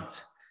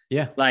response.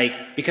 Yeah.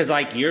 Like, because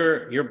like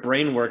your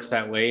brain works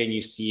that way and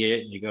you see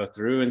it and you go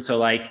through. And so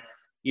like,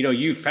 you know,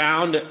 you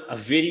found a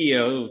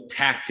video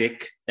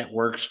tactic that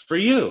works for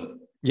you.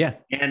 Yeah.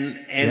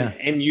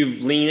 And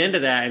you've leaned into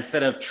that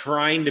instead of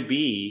trying to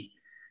be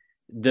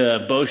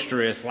the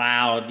boisterous,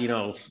 loud, you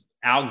know,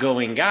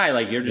 outgoing guy.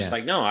 Like, you're just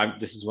like, no,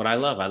 this is what I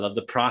love. I love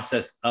the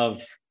process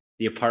of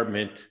the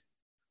apartment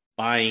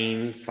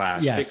buying /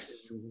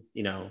 fixing,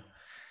 you know,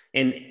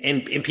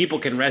 and people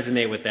can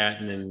resonate with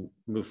that and then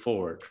move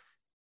forward.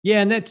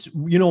 Yeah. And that's,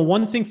 you know,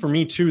 one thing for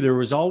me too, there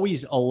was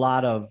always a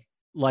lot of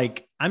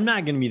like, I'm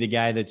not going to be the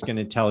guy that's going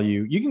to tell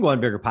you, you can go on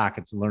Bigger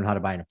Pockets and learn how to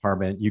buy an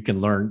apartment. You can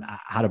learn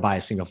how to buy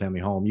a single family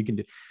home. You can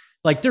do,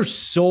 like, there's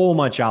so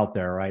much out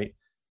there, right?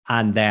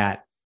 On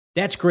that.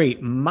 That's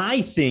great.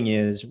 My thing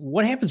is,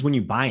 what happens when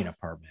you buy an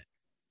apartment?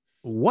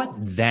 What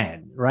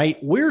then, right?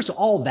 Where's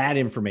all that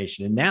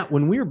information? And that,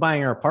 when we were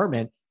buying our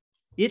apartment,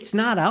 it's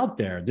not out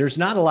there. There's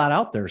not a lot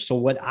out there. So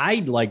what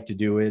I'd like to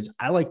do is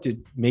I like to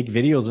make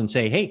videos and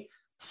say, hey,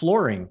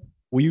 flooring,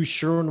 we use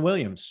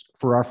Sherwin-Williams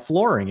for our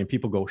flooring. And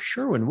people go,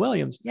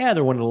 Sherwin-Williams? Yeah,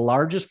 they're one of the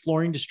largest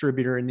flooring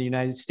distributor in the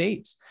United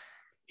States.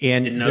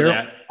 And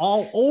they're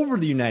all over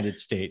the United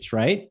States,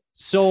 right?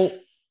 So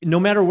no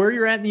matter where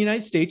you're at in the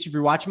United States, if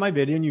you're watching my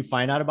video and you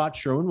find out about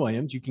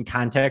Sherwin-Williams, you can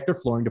contact their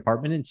flooring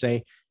department and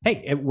say,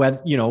 hey,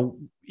 you know,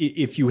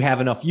 if you have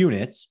enough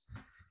units,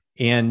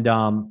 and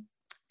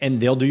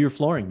they'll do your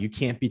flooring. You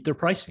can't beat their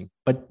pricing.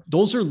 But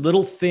those are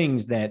little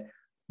things that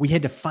we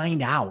had to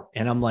find out.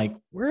 And I'm like,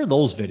 where are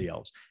those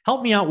videos?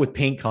 Help me out with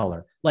paint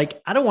color.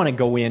 Like, I don't want to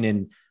go in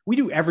and we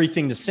do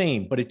everything the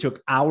same, but it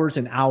took hours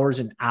and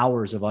hours and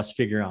hours of us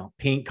figuring out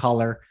paint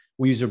color.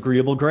 We use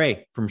agreeable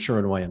gray from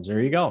Sherwin-Williams.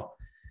 There you go.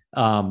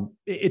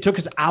 It took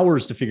us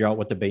hours to figure out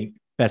what the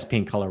best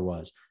paint color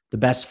was, the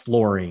best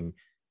flooring,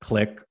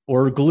 click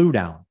or glue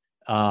down.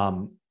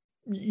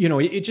 You know,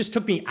 it just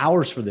took me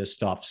hours for this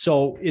stuff.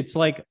 So it's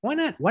like, why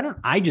don't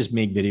I just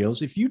make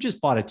videos? If you just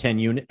bought a 10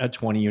 unit, a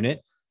 20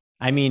 unit,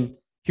 I mean,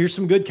 here's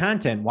some good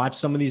content. Watch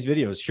some of these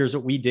videos. Here's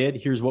what we did.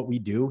 Here's what we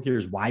do.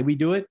 Here's why we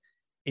do it.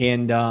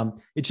 And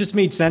it just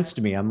made sense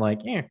to me. I'm like,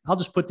 yeah, I'll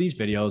just put these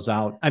videos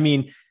out. I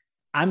mean,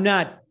 I'm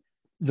not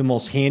the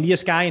most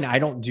handiest guy and I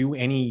don't do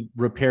any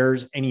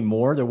repairs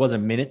anymore. There was a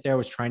minute there I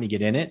was trying to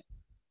get in it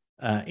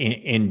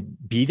and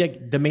be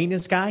the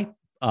maintenance guy.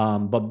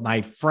 But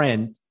my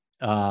friend,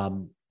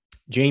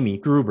 Jamie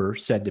Gruber,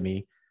 said to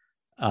me,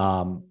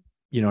 Are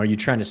you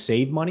trying to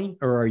save money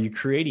or are you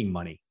creating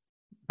money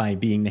by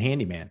being the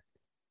handyman?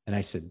 And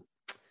I said,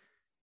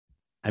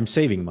 I'm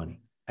saving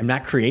money. I'm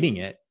not creating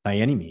it by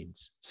any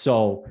means.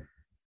 So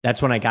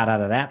that's when I got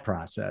out of that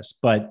process.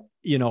 But,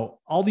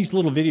 all these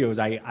little videos,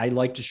 I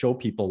like to show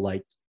people,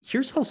 like,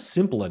 here's how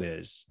simple it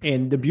is.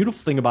 And the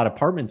beautiful thing about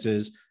apartments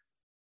is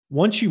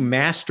once you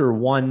master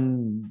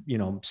one,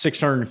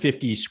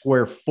 650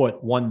 square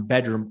foot,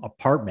 1-bedroom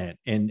apartment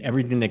and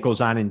everything that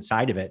goes on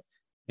inside of it,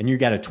 and you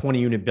got a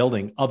 20-unit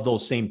building of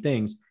those same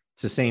things,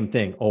 it's the same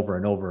thing over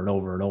and over and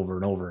over and over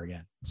and over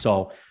again.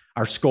 So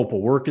our scope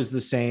of work is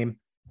the same.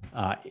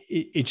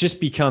 It just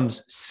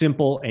becomes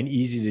simple and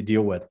easy to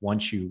deal with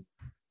once you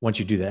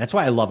do that. That's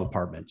why I love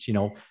apartments.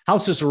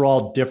 Houses are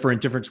all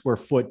different square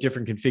foot,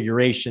 different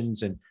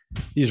configurations, and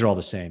these are all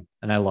the same.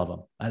 And I love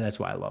them. That's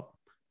why I love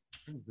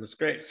them. That's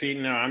great. See,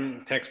 now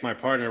I'm text my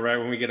partner right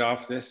when we get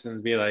off this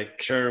and be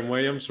like,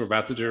 Sherwin-Williams, we're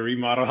about to do a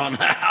remodel on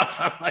the house.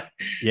 I'm like,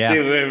 yeah,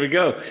 dude, there we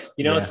go.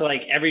 So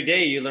like every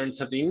day you learn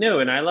something new,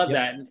 and I love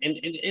that. And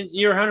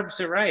you're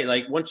 100% right.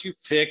 Like once you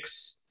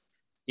fix,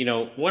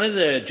 one of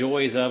the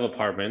joys of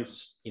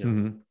apartments,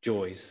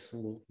 joys,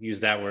 we'll use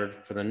that word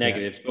for the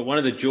negatives, but one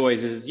of the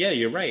joys is,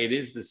 you're right. It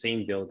is the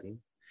same building.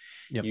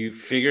 Yep. You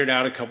figure it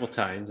out a couple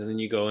times and then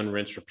you go and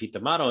rinse, repeat the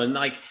model. And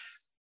like,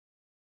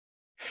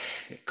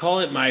 call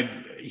it my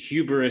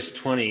hubris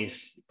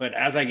 20s, but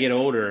as I get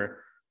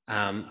older,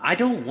 I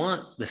don't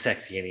want the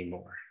sexy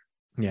anymore.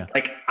 Yeah.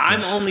 Like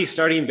I'm only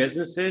starting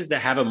businesses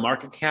that have a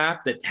market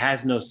cap that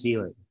has no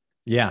ceiling.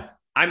 Yeah.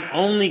 I'm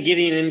only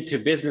getting into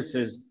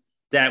businesses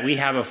that we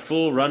have a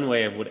full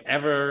runway of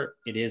whatever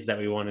it is that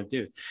we want to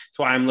do. That's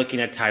why I'm looking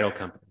at title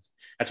companies.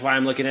 That's why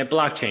I'm looking at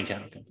blockchain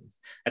title companies.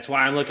 That's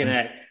why I'm looking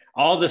at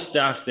all the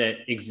stuff that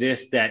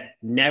exists that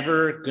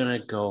never gonna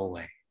go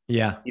away.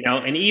 Yeah.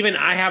 And even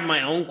I have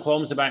my own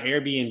qualms about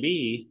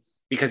Airbnb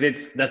because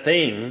it's the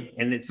thing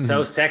and it's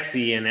so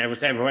sexy and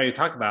everybody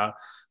talk about,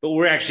 but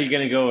we're actually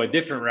going to go a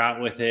different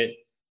route with it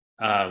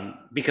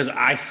because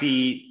I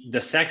see the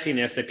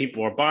sexiness that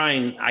people are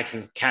buying. I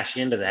can cash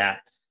into that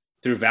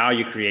through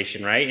value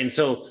creation. Right. And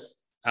so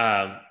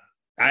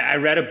I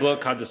read a book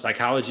called The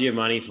Psychology of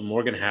Money from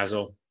Morgan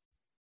Housel.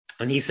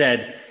 And he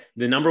said,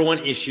 the number one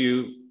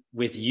issue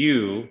with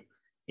you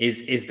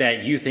is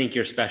that you think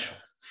you're special.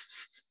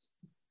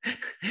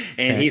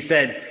 And he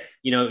said,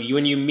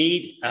 when you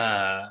meet,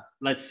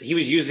 he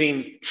was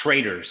using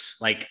traders,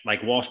 like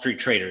Wall Street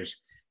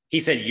traders. He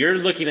said, you're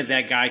looking at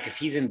that guy because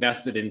he's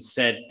invested in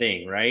said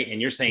thing, right?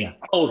 And you're saying,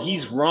 oh,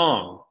 he's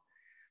wrong.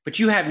 But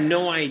you have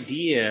no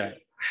idea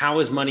how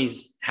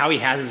he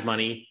has his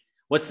money,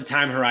 what's the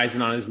time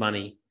horizon on his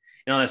money,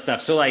 and all that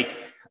stuff. So like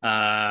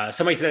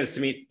somebody said this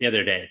to me the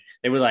other day.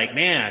 They were like,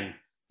 man,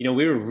 we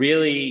were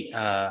really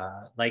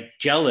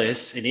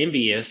jealous and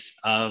envious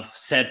of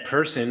said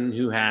person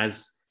who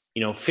has,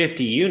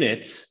 50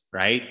 units,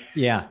 right?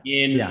 Yeah.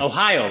 In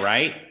Ohio,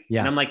 right? Yeah.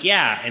 And I'm like,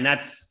 yeah. And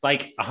that's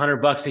like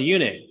 $100 a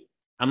unit.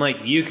 I'm like,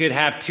 you could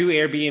have 2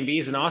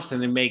 Airbnbs in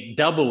Austin and make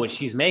double what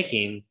she's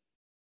making.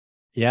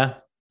 Yeah.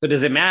 So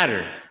does it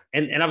matter?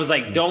 And I was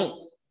like, don't,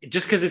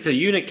 just because it's a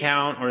unit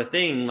count or a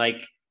thing,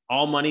 like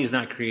all money is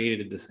not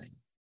created the same.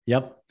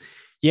 Yep.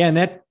 Yeah.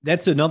 And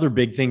that's another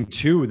big thing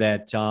too,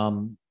 that,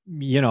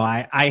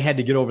 I had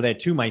to get over that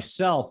too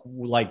myself,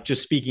 like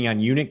just speaking on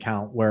unit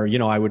count where,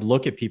 I would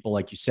look at people,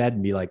 like you said,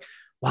 and be like,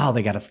 wow,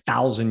 they got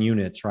 1,000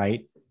 units.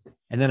 Right.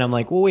 And then I'm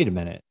like, well, wait a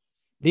minute.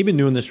 They've been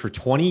doing this for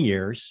 20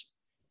 years.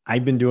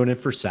 I've been doing it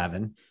for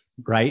 7.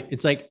 Right.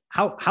 It's like,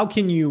 how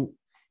can you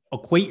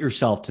equate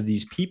yourself to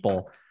these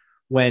people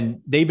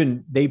when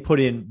they put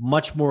in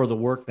much more of the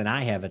work than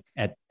I have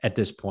at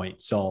this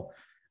point? So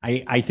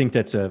I think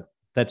that's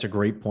a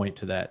great point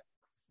to that.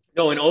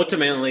 No, and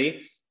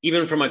ultimately,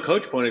 even from a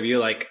coach point of view,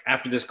 like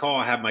after this call,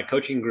 I have my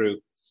coaching group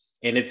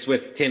and it's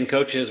with 10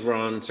 coaches. We're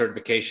on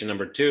certification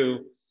number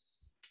 2.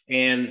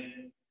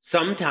 And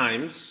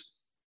sometimes,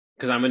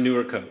 because I'm a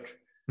newer coach,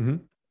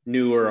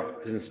 newer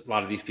than a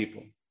lot of these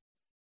people,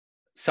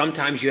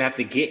 sometimes you have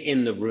to get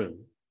in the room.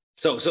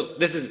 So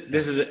this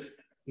is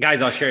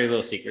guys, I'll share you a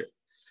little secret.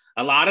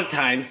 A lot of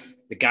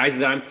times the guys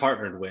that I'm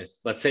partnered with,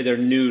 let's say they're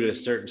new to a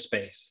certain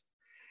space,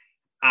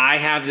 I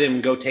have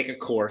them go take a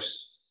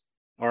course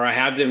or I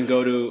have them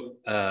go to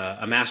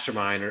a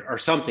mastermind or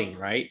something,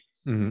 right?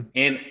 Mm-hmm.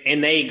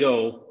 And they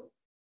go,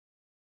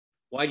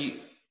 why'd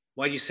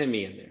you send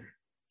me in there?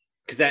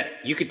 Because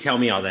that you could tell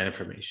me all that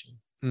information.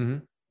 Mm-hmm.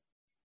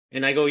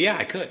 And I go, yeah,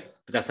 I could,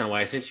 but that's not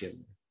why I sent you in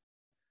there.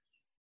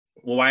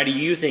 Well, why do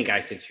you think I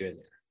sent you in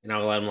there? And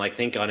I'll let them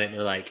think on it. And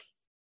they're like,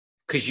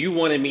 because you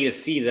wanted me to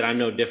see that I'm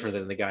no different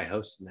than the guy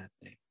hosting that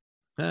thing.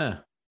 Yeah.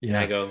 And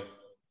I go,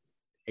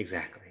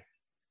 exactly.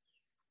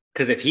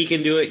 Because if he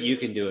can do it, you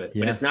can do it.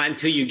 But it's not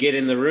until you get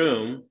in the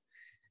room.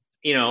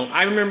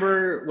 I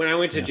remember when I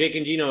went to Jake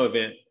and Gino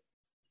event,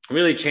 it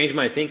really changed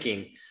my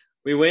thinking.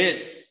 We went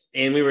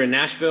and we were in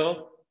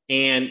Nashville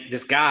and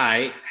this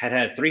guy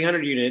had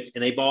 300 units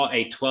and they bought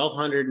a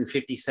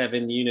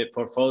 1,257 unit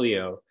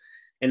portfolio.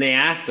 And they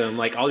asked him,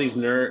 like, all these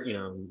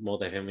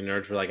multifamily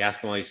nerds were like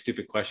asking all these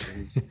stupid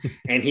questions.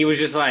 And he was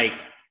just like,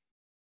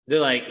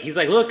 he's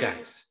like, look,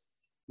 guys,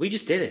 we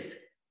just did it.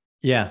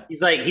 Yeah.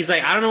 He's like,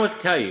 I don't know what to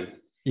tell you.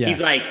 Yeah.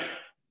 He's like,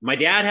 my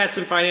dad had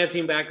some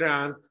financing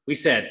background. We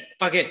said,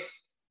 fuck it.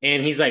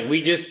 And he's like,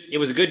 it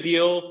was a good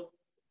deal.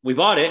 We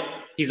bought it.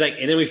 He's like,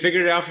 and then we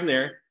figured it out from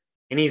there.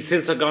 And he's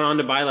since gone on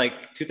to buy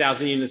like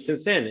 2,000 units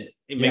since then,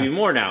 maybe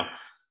more now.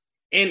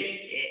 And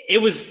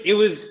it was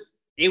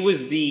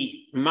the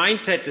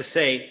mindset to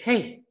say,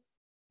 hey,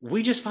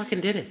 we just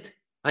fucking did it.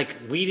 Like,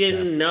 we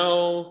didn't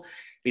know,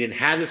 we didn't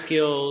have the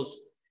skills,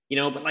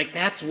 but like,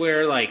 that's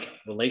where like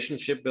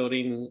relationship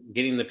building,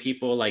 getting the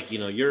people, like,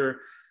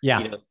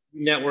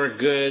 network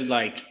good,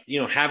 like,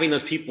 having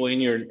those people in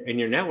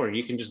your network,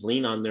 you can just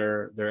lean on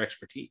their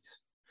expertise.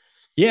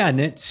 Yeah. And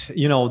it's,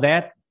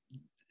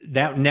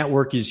 that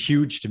network is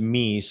huge to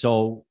me.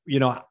 So,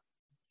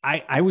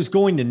 I was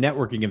going to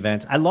networking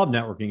events. I love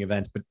networking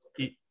events, but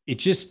it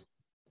just,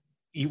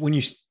 when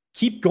you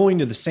keep going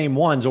to the same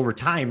ones over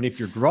time, and if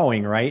you're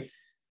growing, right?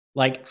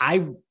 Like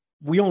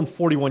we own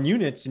 41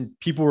 units and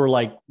people were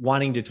like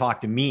wanting to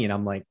talk to me. And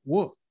I'm like,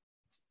 whoa,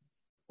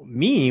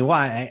 me?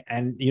 Why?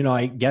 And,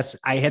 I guess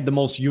I had the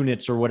most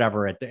units or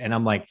whatever and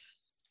I'm like,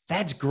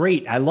 that's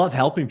great. I love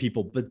helping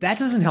people, but that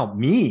doesn't help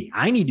me.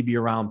 I need to be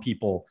around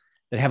people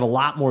that have a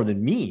lot more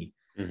than me.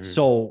 Mm-hmm.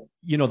 So,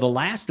 the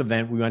last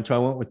event we went to, I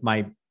went with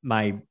my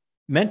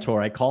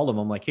mentor. I called him.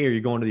 I'm like, hey, are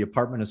you going to the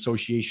Apartment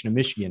Association of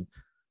Michigan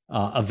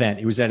event?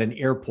 It was at an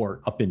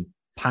airport up in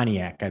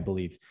Pontiac, I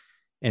believe.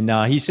 And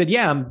he said,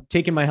 yeah, I'm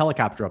taking my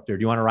helicopter up there.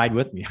 Do you want to ride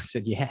with me? I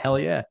said, yeah, hell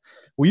yeah.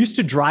 We used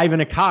to drive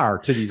in a car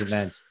to these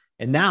events.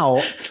 And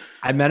now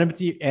I met him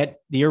at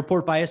the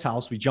airport by his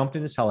house. We jumped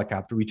in his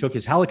helicopter. We took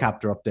his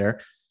helicopter up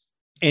there.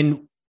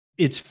 And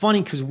it's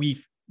funny because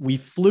we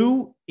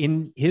flew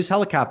in his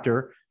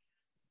helicopter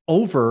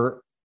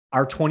over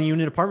our 20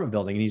 unit apartment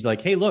building. And he's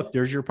like, hey, look,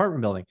 there's your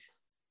apartment building.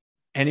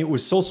 And it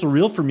was so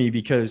surreal for me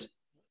because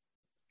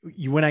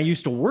when I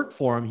used to work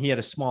for him, he had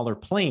a smaller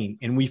plane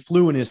and we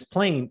flew in his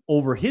plane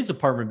over his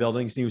apartment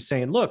buildings. And he was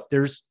saying, look,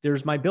 there's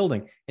my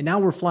building. And now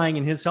we're flying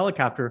in his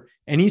helicopter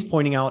and he's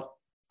pointing out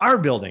our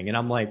building. And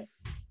I'm like,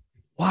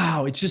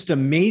 wow, it's just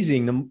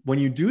amazing. When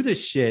you do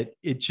this shit,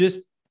 it just,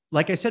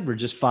 like I said, we're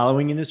just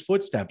following in his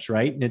footsteps.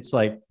 Right. And it's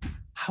like,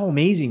 how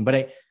amazing.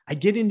 But I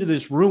get into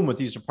this room with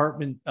these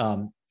apartment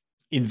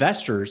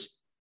investors,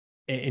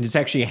 and it's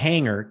actually a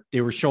hangar. They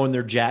were showing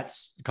their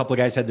jets. A couple of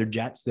guys had their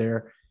jets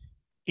there.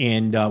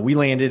 And we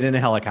landed in a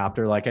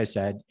helicopter, like I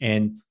said,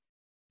 and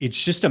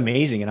it's just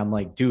amazing. And I'm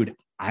like, dude,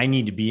 I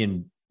need to be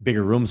in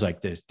bigger rooms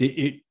like this.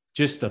 It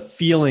just the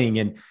feeling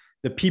and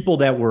the people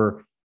that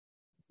were,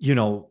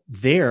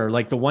 there,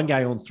 like the one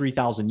guy owned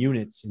 3,000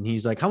 units and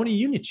he's like, how many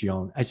units you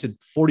own? I said,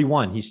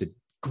 41. He said,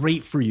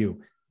 great for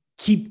you.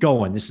 Keep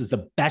going. This is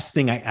the best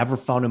thing I ever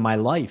found in my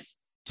life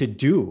to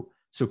do.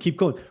 So keep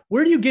going.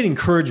 Where do you get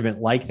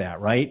encouragement like that?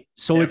 Right.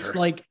 So Never. It's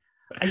like,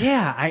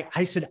 yeah,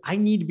 I said, I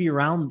need to be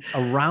around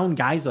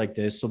guys like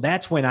this. So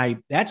that's when I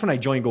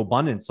joined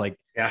GoBundance like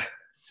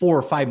 4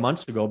 or 5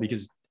 months ago,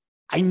 because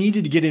I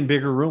needed to get in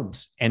bigger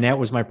rooms. And that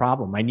was my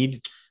problem.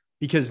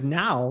 Because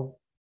now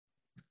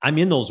I'm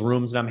in those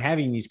rooms and I'm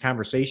having these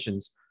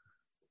conversations,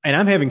 and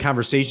I'm having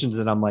conversations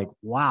that I'm like,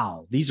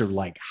 wow, these are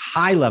like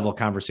high level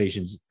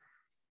conversations,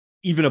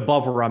 even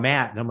above where I'm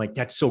at. And I'm like,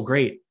 that's so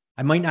great.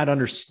 I might not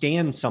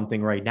understand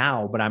something right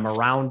now, but I'm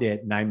around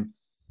it. And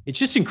it's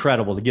just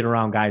incredible to get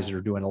around guys that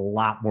are doing a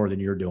lot more than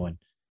you're doing,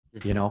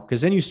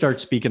 because then you start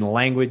speaking the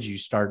language,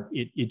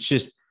 it's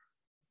just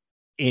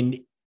and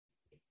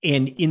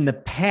in the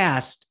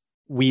past,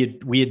 we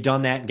had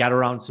done that and got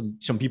around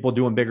some people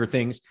doing bigger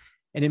things,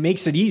 and it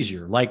makes it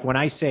easier. Like when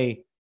I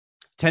say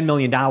 $10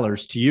 million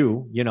to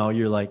you,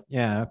 you're like,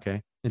 yeah,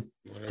 okay.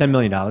 $10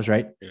 million,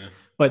 right? Yeah.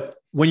 But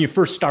when you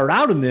first start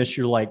out in this,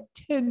 you're like,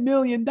 $10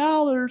 million.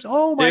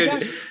 Oh my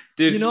God.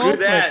 Dude,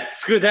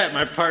 screw that.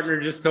 My partner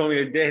just told me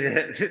today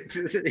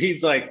that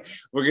he's like,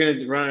 we're going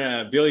to run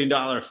 $1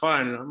 billion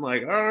fund. And I'm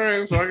like, all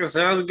right, fucking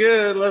sounds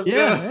good. Let's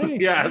go. Hey.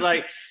 Yeah.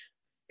 Like,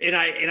 and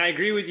I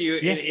agree with you.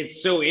 Yeah. And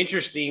it's so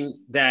interesting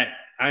that,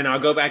 and I'll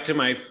go back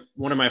to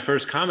one of my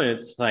first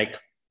comments, like,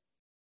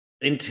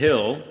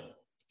 until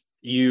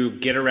you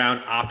get around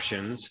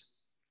options,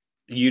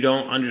 you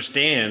don't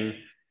understand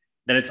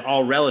that it's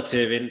all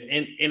relative.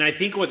 And I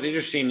think what's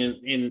interesting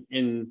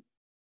in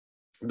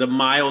the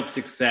mild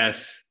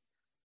success,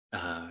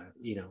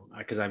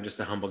 because I'm just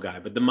a humble guy,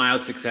 but the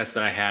mild success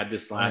that I had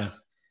this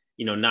last,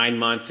 9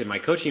 months in my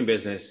coaching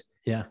business,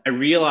 I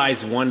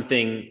realized one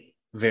thing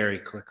very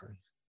quickly.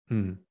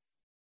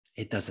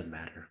 It doesn't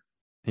matter.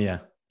 Yeah.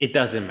 It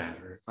doesn't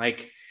matter.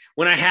 Like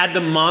when I had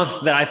the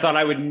month that I thought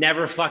I would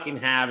never fucking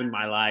have in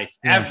my life,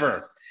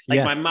 ever,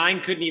 like my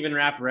mind couldn't even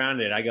wrap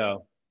around it.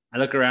 I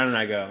look around and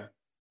I go,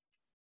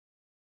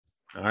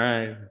 all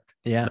right.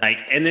 Yeah.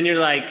 And then you're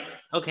like,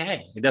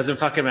 okay, it doesn't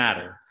fucking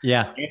matter.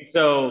 Yeah. And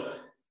so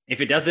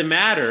if it doesn't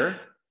matter,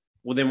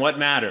 well, then what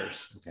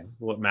matters? Okay.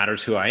 What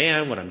matters? Who I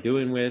am, what I'm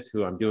doing with,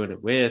 who I'm doing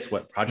it with,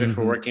 what projects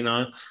we're working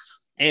on.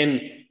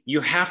 And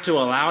you have to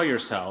allow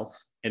yourself,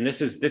 and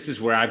this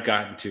is where I've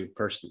gotten to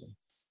personally.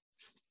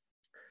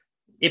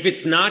 If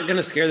it's not going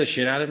to scare the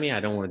shit out of me, I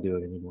don't want to do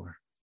it anymore.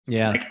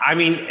 Yeah. Like, I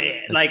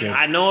mean, like,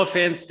 I no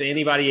offense to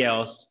anybody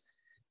else,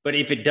 but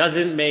if it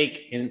doesn't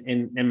make,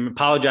 and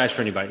apologize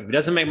for anybody, if it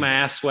doesn't make my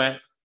ass sweat,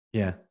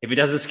 yeah, if it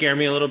doesn't scare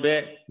me a little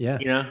bit, yeah,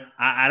 you know,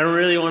 I don't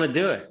really want to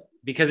do it,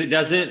 because it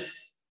doesn't.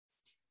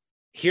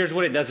 Here's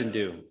what it doesn't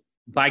do.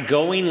 By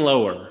going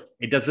lower,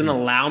 it doesn't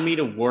allow me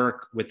to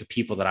work with the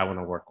people that I want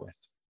to work with.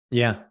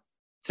 Yeah.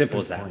 Simple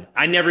as that.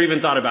 I never even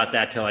thought about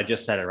that till I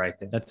just said it right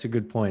there. That's a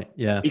good point.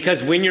 Yeah.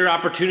 Because when your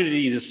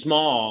opportunity is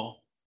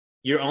small,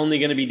 you're only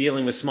going to be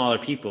dealing with smaller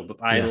people. But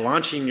by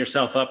launching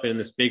yourself up in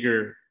this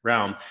bigger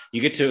realm,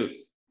 you get to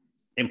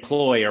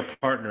employ or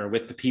partner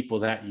with the people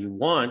that you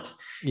want.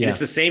 Yeah. And it's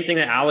the same thing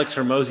that Alex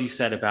Hormozi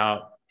said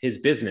about his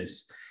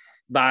business.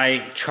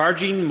 By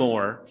charging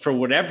more for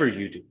whatever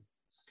you do,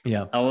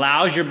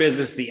 allows your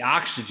business the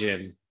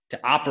oxygen to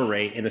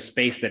operate in the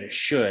space that it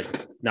should,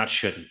 not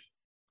shouldn't.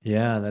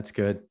 Yeah, that's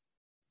good.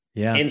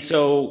 Yeah. And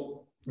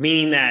so,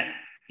 meaning that,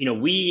 you know,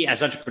 we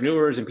as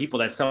entrepreneurs and people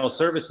that sell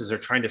services are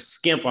trying to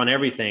skimp on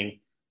everything,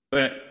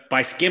 but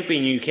by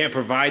skimping, you can't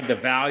provide the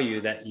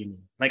value that you need.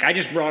 Like, I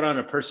just brought on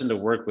a person to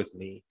work with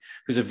me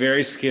who's a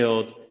very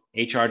skilled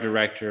HR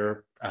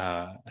director,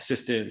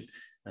 assistant,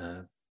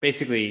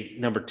 basically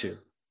number 2.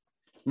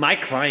 My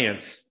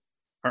clients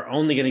are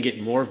only going to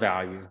get more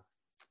value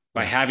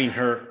by having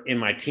her in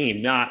my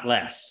team, not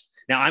less.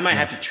 Now, I might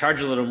have to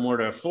charge a little more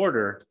to afford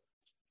her,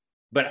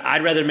 but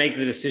I'd rather make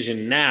the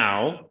decision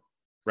now,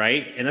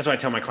 right? And that's what I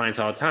tell my clients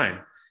all the time.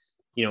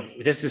 You know,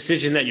 this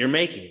decision that you're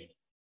making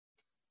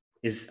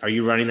are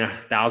you running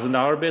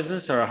 $1,000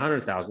 business or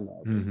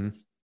 $100,000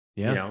 business?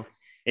 Yeah. You know,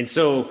 and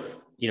so,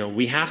 you know,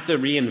 we have to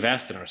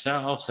reinvest in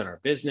ourselves and our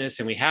business,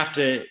 and we have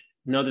to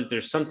know that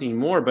there's something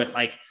more. But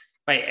like,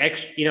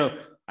 you know,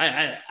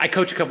 I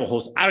coach a couple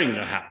I don't even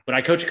know how, but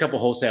I coach a couple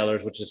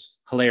wholesalers, which is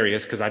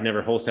hilarious because I've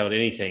never wholesaled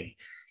anything.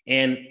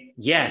 And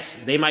yes,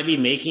 they might be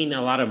making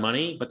a lot of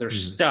money, but they're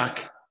stuck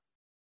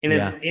in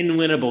an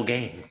unwinnable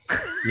game.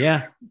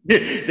 Yeah.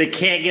 They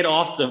can't get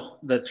off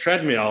the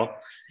treadmill.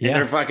 And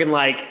they're fucking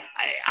like,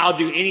 I'll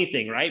do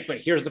anything, right?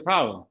 But here's the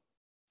problem.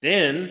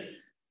 Then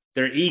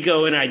their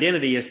ego and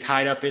identity is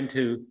tied up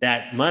into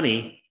that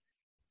money.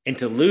 And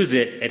to lose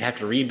it, they'd have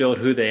to rebuild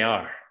who they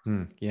are.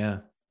 Yeah.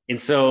 And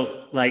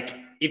so, like,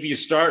 if you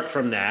start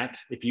from that,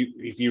 if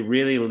you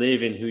really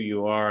live in who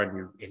you are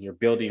and you're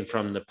building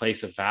from the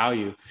place of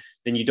value,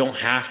 then you don't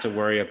have to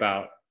worry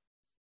about,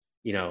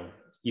 you know,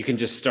 you can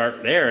just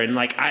start there. And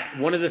like,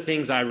 one of the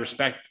things I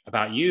respect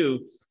about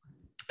you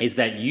is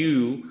that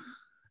you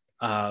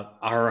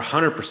are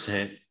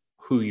 100%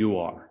 who you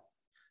are.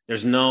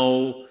 There's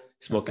no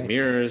smoke and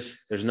mirrors.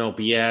 There's no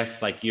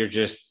BS. Like, you're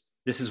just,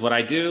 this is what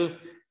I do.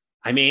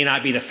 I may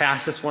not be the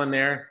fastest one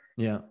there.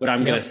 Yeah. But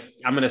I'm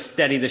gonna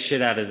steady the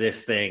shit out of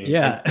this thing.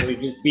 Yeah. And we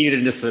just beat it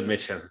into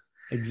submission.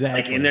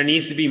 Exactly. Like, and there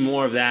needs to be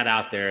more of that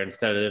out there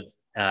instead of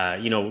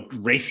you know,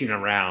 racing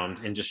around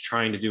and just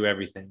trying to do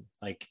everything.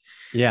 Like,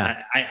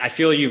 I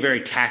feel you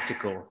very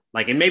tactical.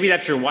 Like, and maybe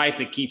that's your wife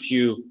that keeps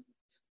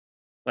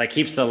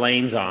keeps the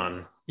lanes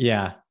on.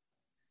 Yeah.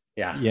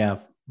 Yeah. Yeah,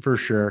 for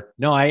sure.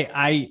 No,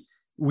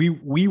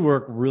 we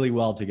work really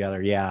well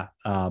together. Yeah.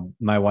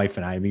 My wife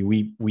and I mean,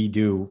 we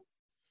do,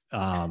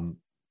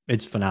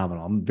 it's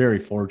phenomenal. I'm very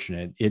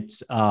fortunate.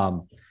 It's,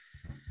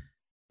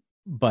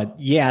 but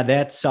yeah,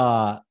 that's,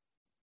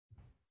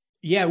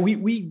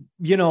 we,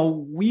 you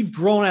know, we've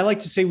grown. I like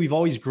to say we've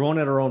always grown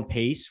at our own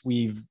pace.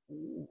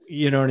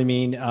 You know what I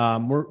mean?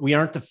 We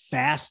aren't the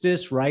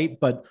fastest, right?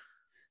 But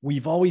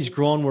we've always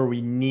grown where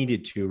we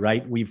needed to,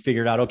 right? We've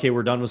figured out, okay,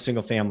 we're done with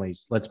single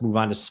families. Let's move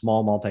on to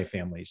small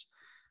multifamilies.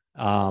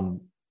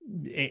 And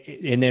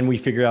then we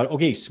figure out,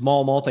 okay,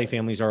 small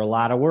multifamilies are a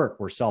lot of work.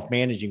 We're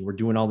self-managing. We're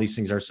doing all these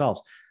things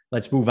ourselves.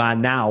 Let's move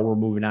on. Now we're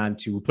moving on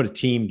to put a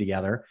team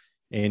together,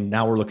 and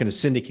now we're looking to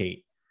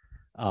syndicate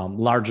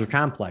larger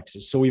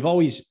complexes. So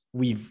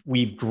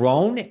we've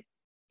grown,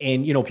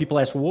 and, you know, people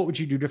ask, well, what would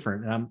you do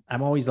different? And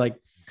I'm always like,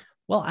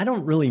 well, I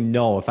don't really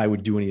know if I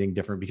would do anything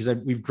different, because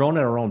we've grown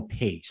at our own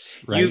pace.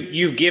 Right?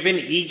 You've given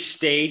each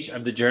stage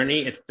of the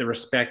journey it's the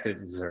respect it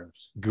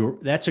deserves.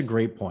 That's a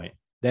great point.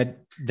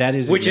 That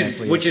is which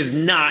is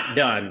not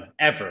done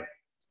ever.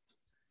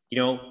 You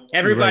know,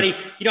 everybody,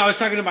 you know, I was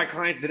talking to my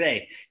client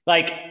today.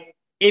 Like,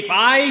 if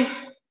I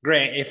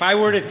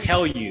were to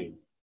tell you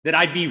that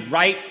I'd be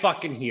right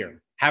fucking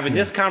here, having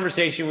this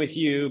conversation with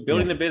you,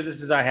 building the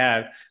businesses I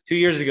have 2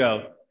 years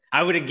ago,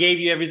 I would have gave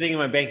you everything in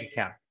my bank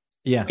account.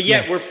 Yeah. But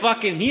yet we're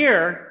fucking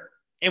here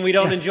and we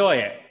don't enjoy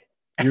it.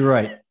 You're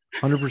right.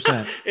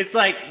 100%. It's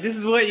like, this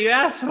is what you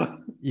asked for.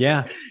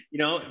 Yeah. You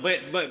know,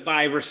 but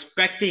by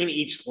respecting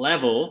each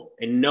level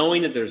and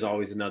knowing that there's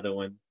always another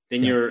one,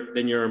 then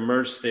you're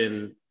immersed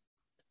in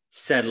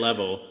said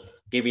level,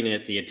 giving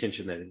it the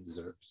attention that it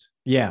deserves.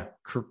 Yeah.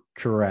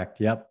 Correct.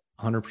 Yep.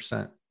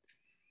 100%.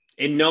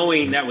 And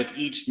knowing that with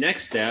each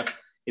next step,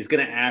 is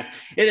going to ask.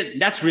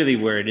 That's really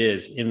where it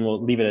is. And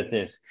we'll leave it at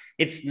this.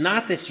 It's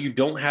not that you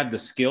don't have the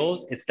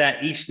skills. It's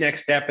that each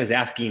next step is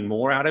asking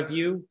more out of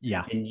you.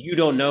 Yeah. And you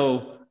don't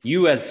know,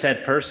 you as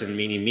said person,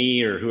 meaning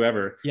me or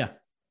whoever,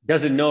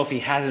 doesn't know if he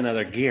has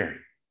another gear.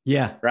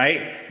 Yeah.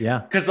 Right. Yeah.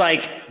 Because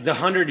like the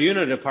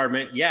 100-unit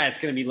department, it's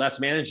going to be less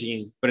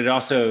managing, but it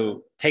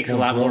also takes a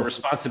lot more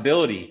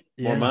responsibility,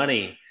 more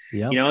money,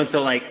 and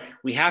so like,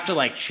 we have to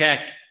like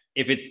check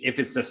if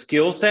it's a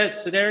skill set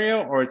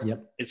scenario or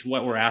it's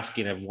what we're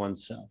asking of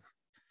oneself.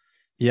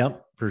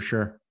 Yep. For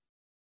sure.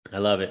 I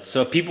love it.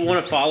 So if people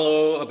want to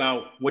follow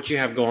about what you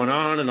have going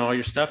on and all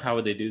your stuff, how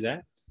would they do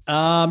that?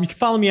 You can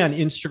follow me on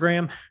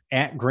Instagram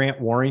at Grant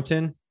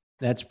Warrington.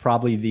 That's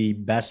probably the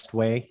best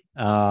way.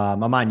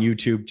 I'm on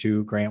YouTube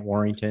too, Grant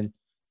Warrington.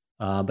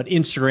 But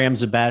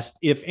Instagram's the best.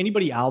 If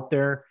anybody out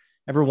there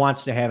ever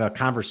wants to have a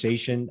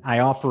conversation, I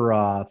offer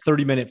a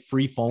 30-minute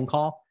free phone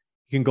call.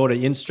 You can go to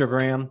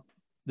Instagram.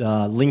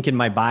 The link in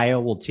my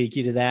bio will take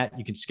you to that.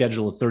 You can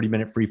schedule a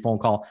 30-minute free phone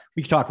call.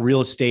 We can talk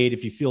real estate.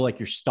 If you feel like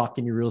you're stuck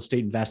in your real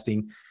estate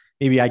investing,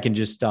 maybe I can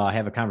just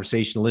have a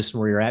conversation, listen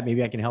where you're at.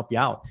 Maybe I can help you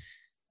out.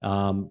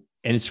 And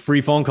it's a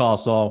free phone call.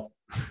 So,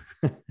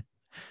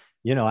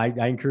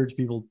 I encourage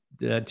people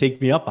to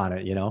take me up on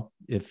it,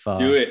 if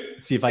do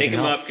it, see if I can take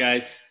them up,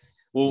 guys.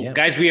 Well,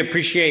 guys, we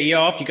appreciate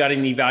y'all. If you got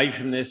any value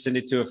from this, send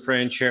it to a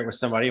friend, share it with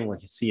somebody, and we'll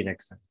see you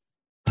next time.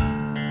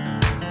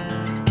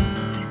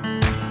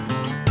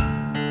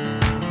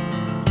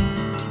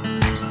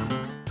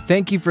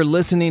 Thank you for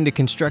listening to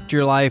Construct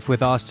Your Life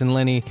with Austin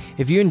Linney.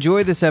 If you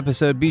enjoyed this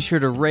episode, be sure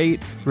to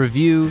rate,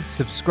 review,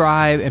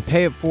 subscribe, and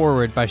pay it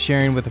forward by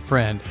sharing with a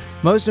friend.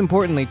 Most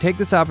importantly, take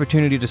this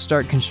opportunity to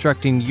start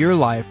constructing your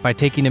life by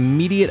taking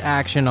immediate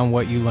action on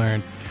what you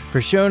learned.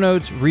 For show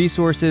notes,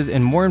 resources,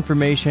 and more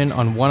information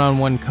on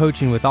one-on-one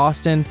coaching with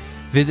Austin,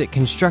 visit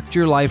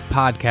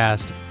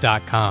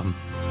constructyourlifepodcast.com.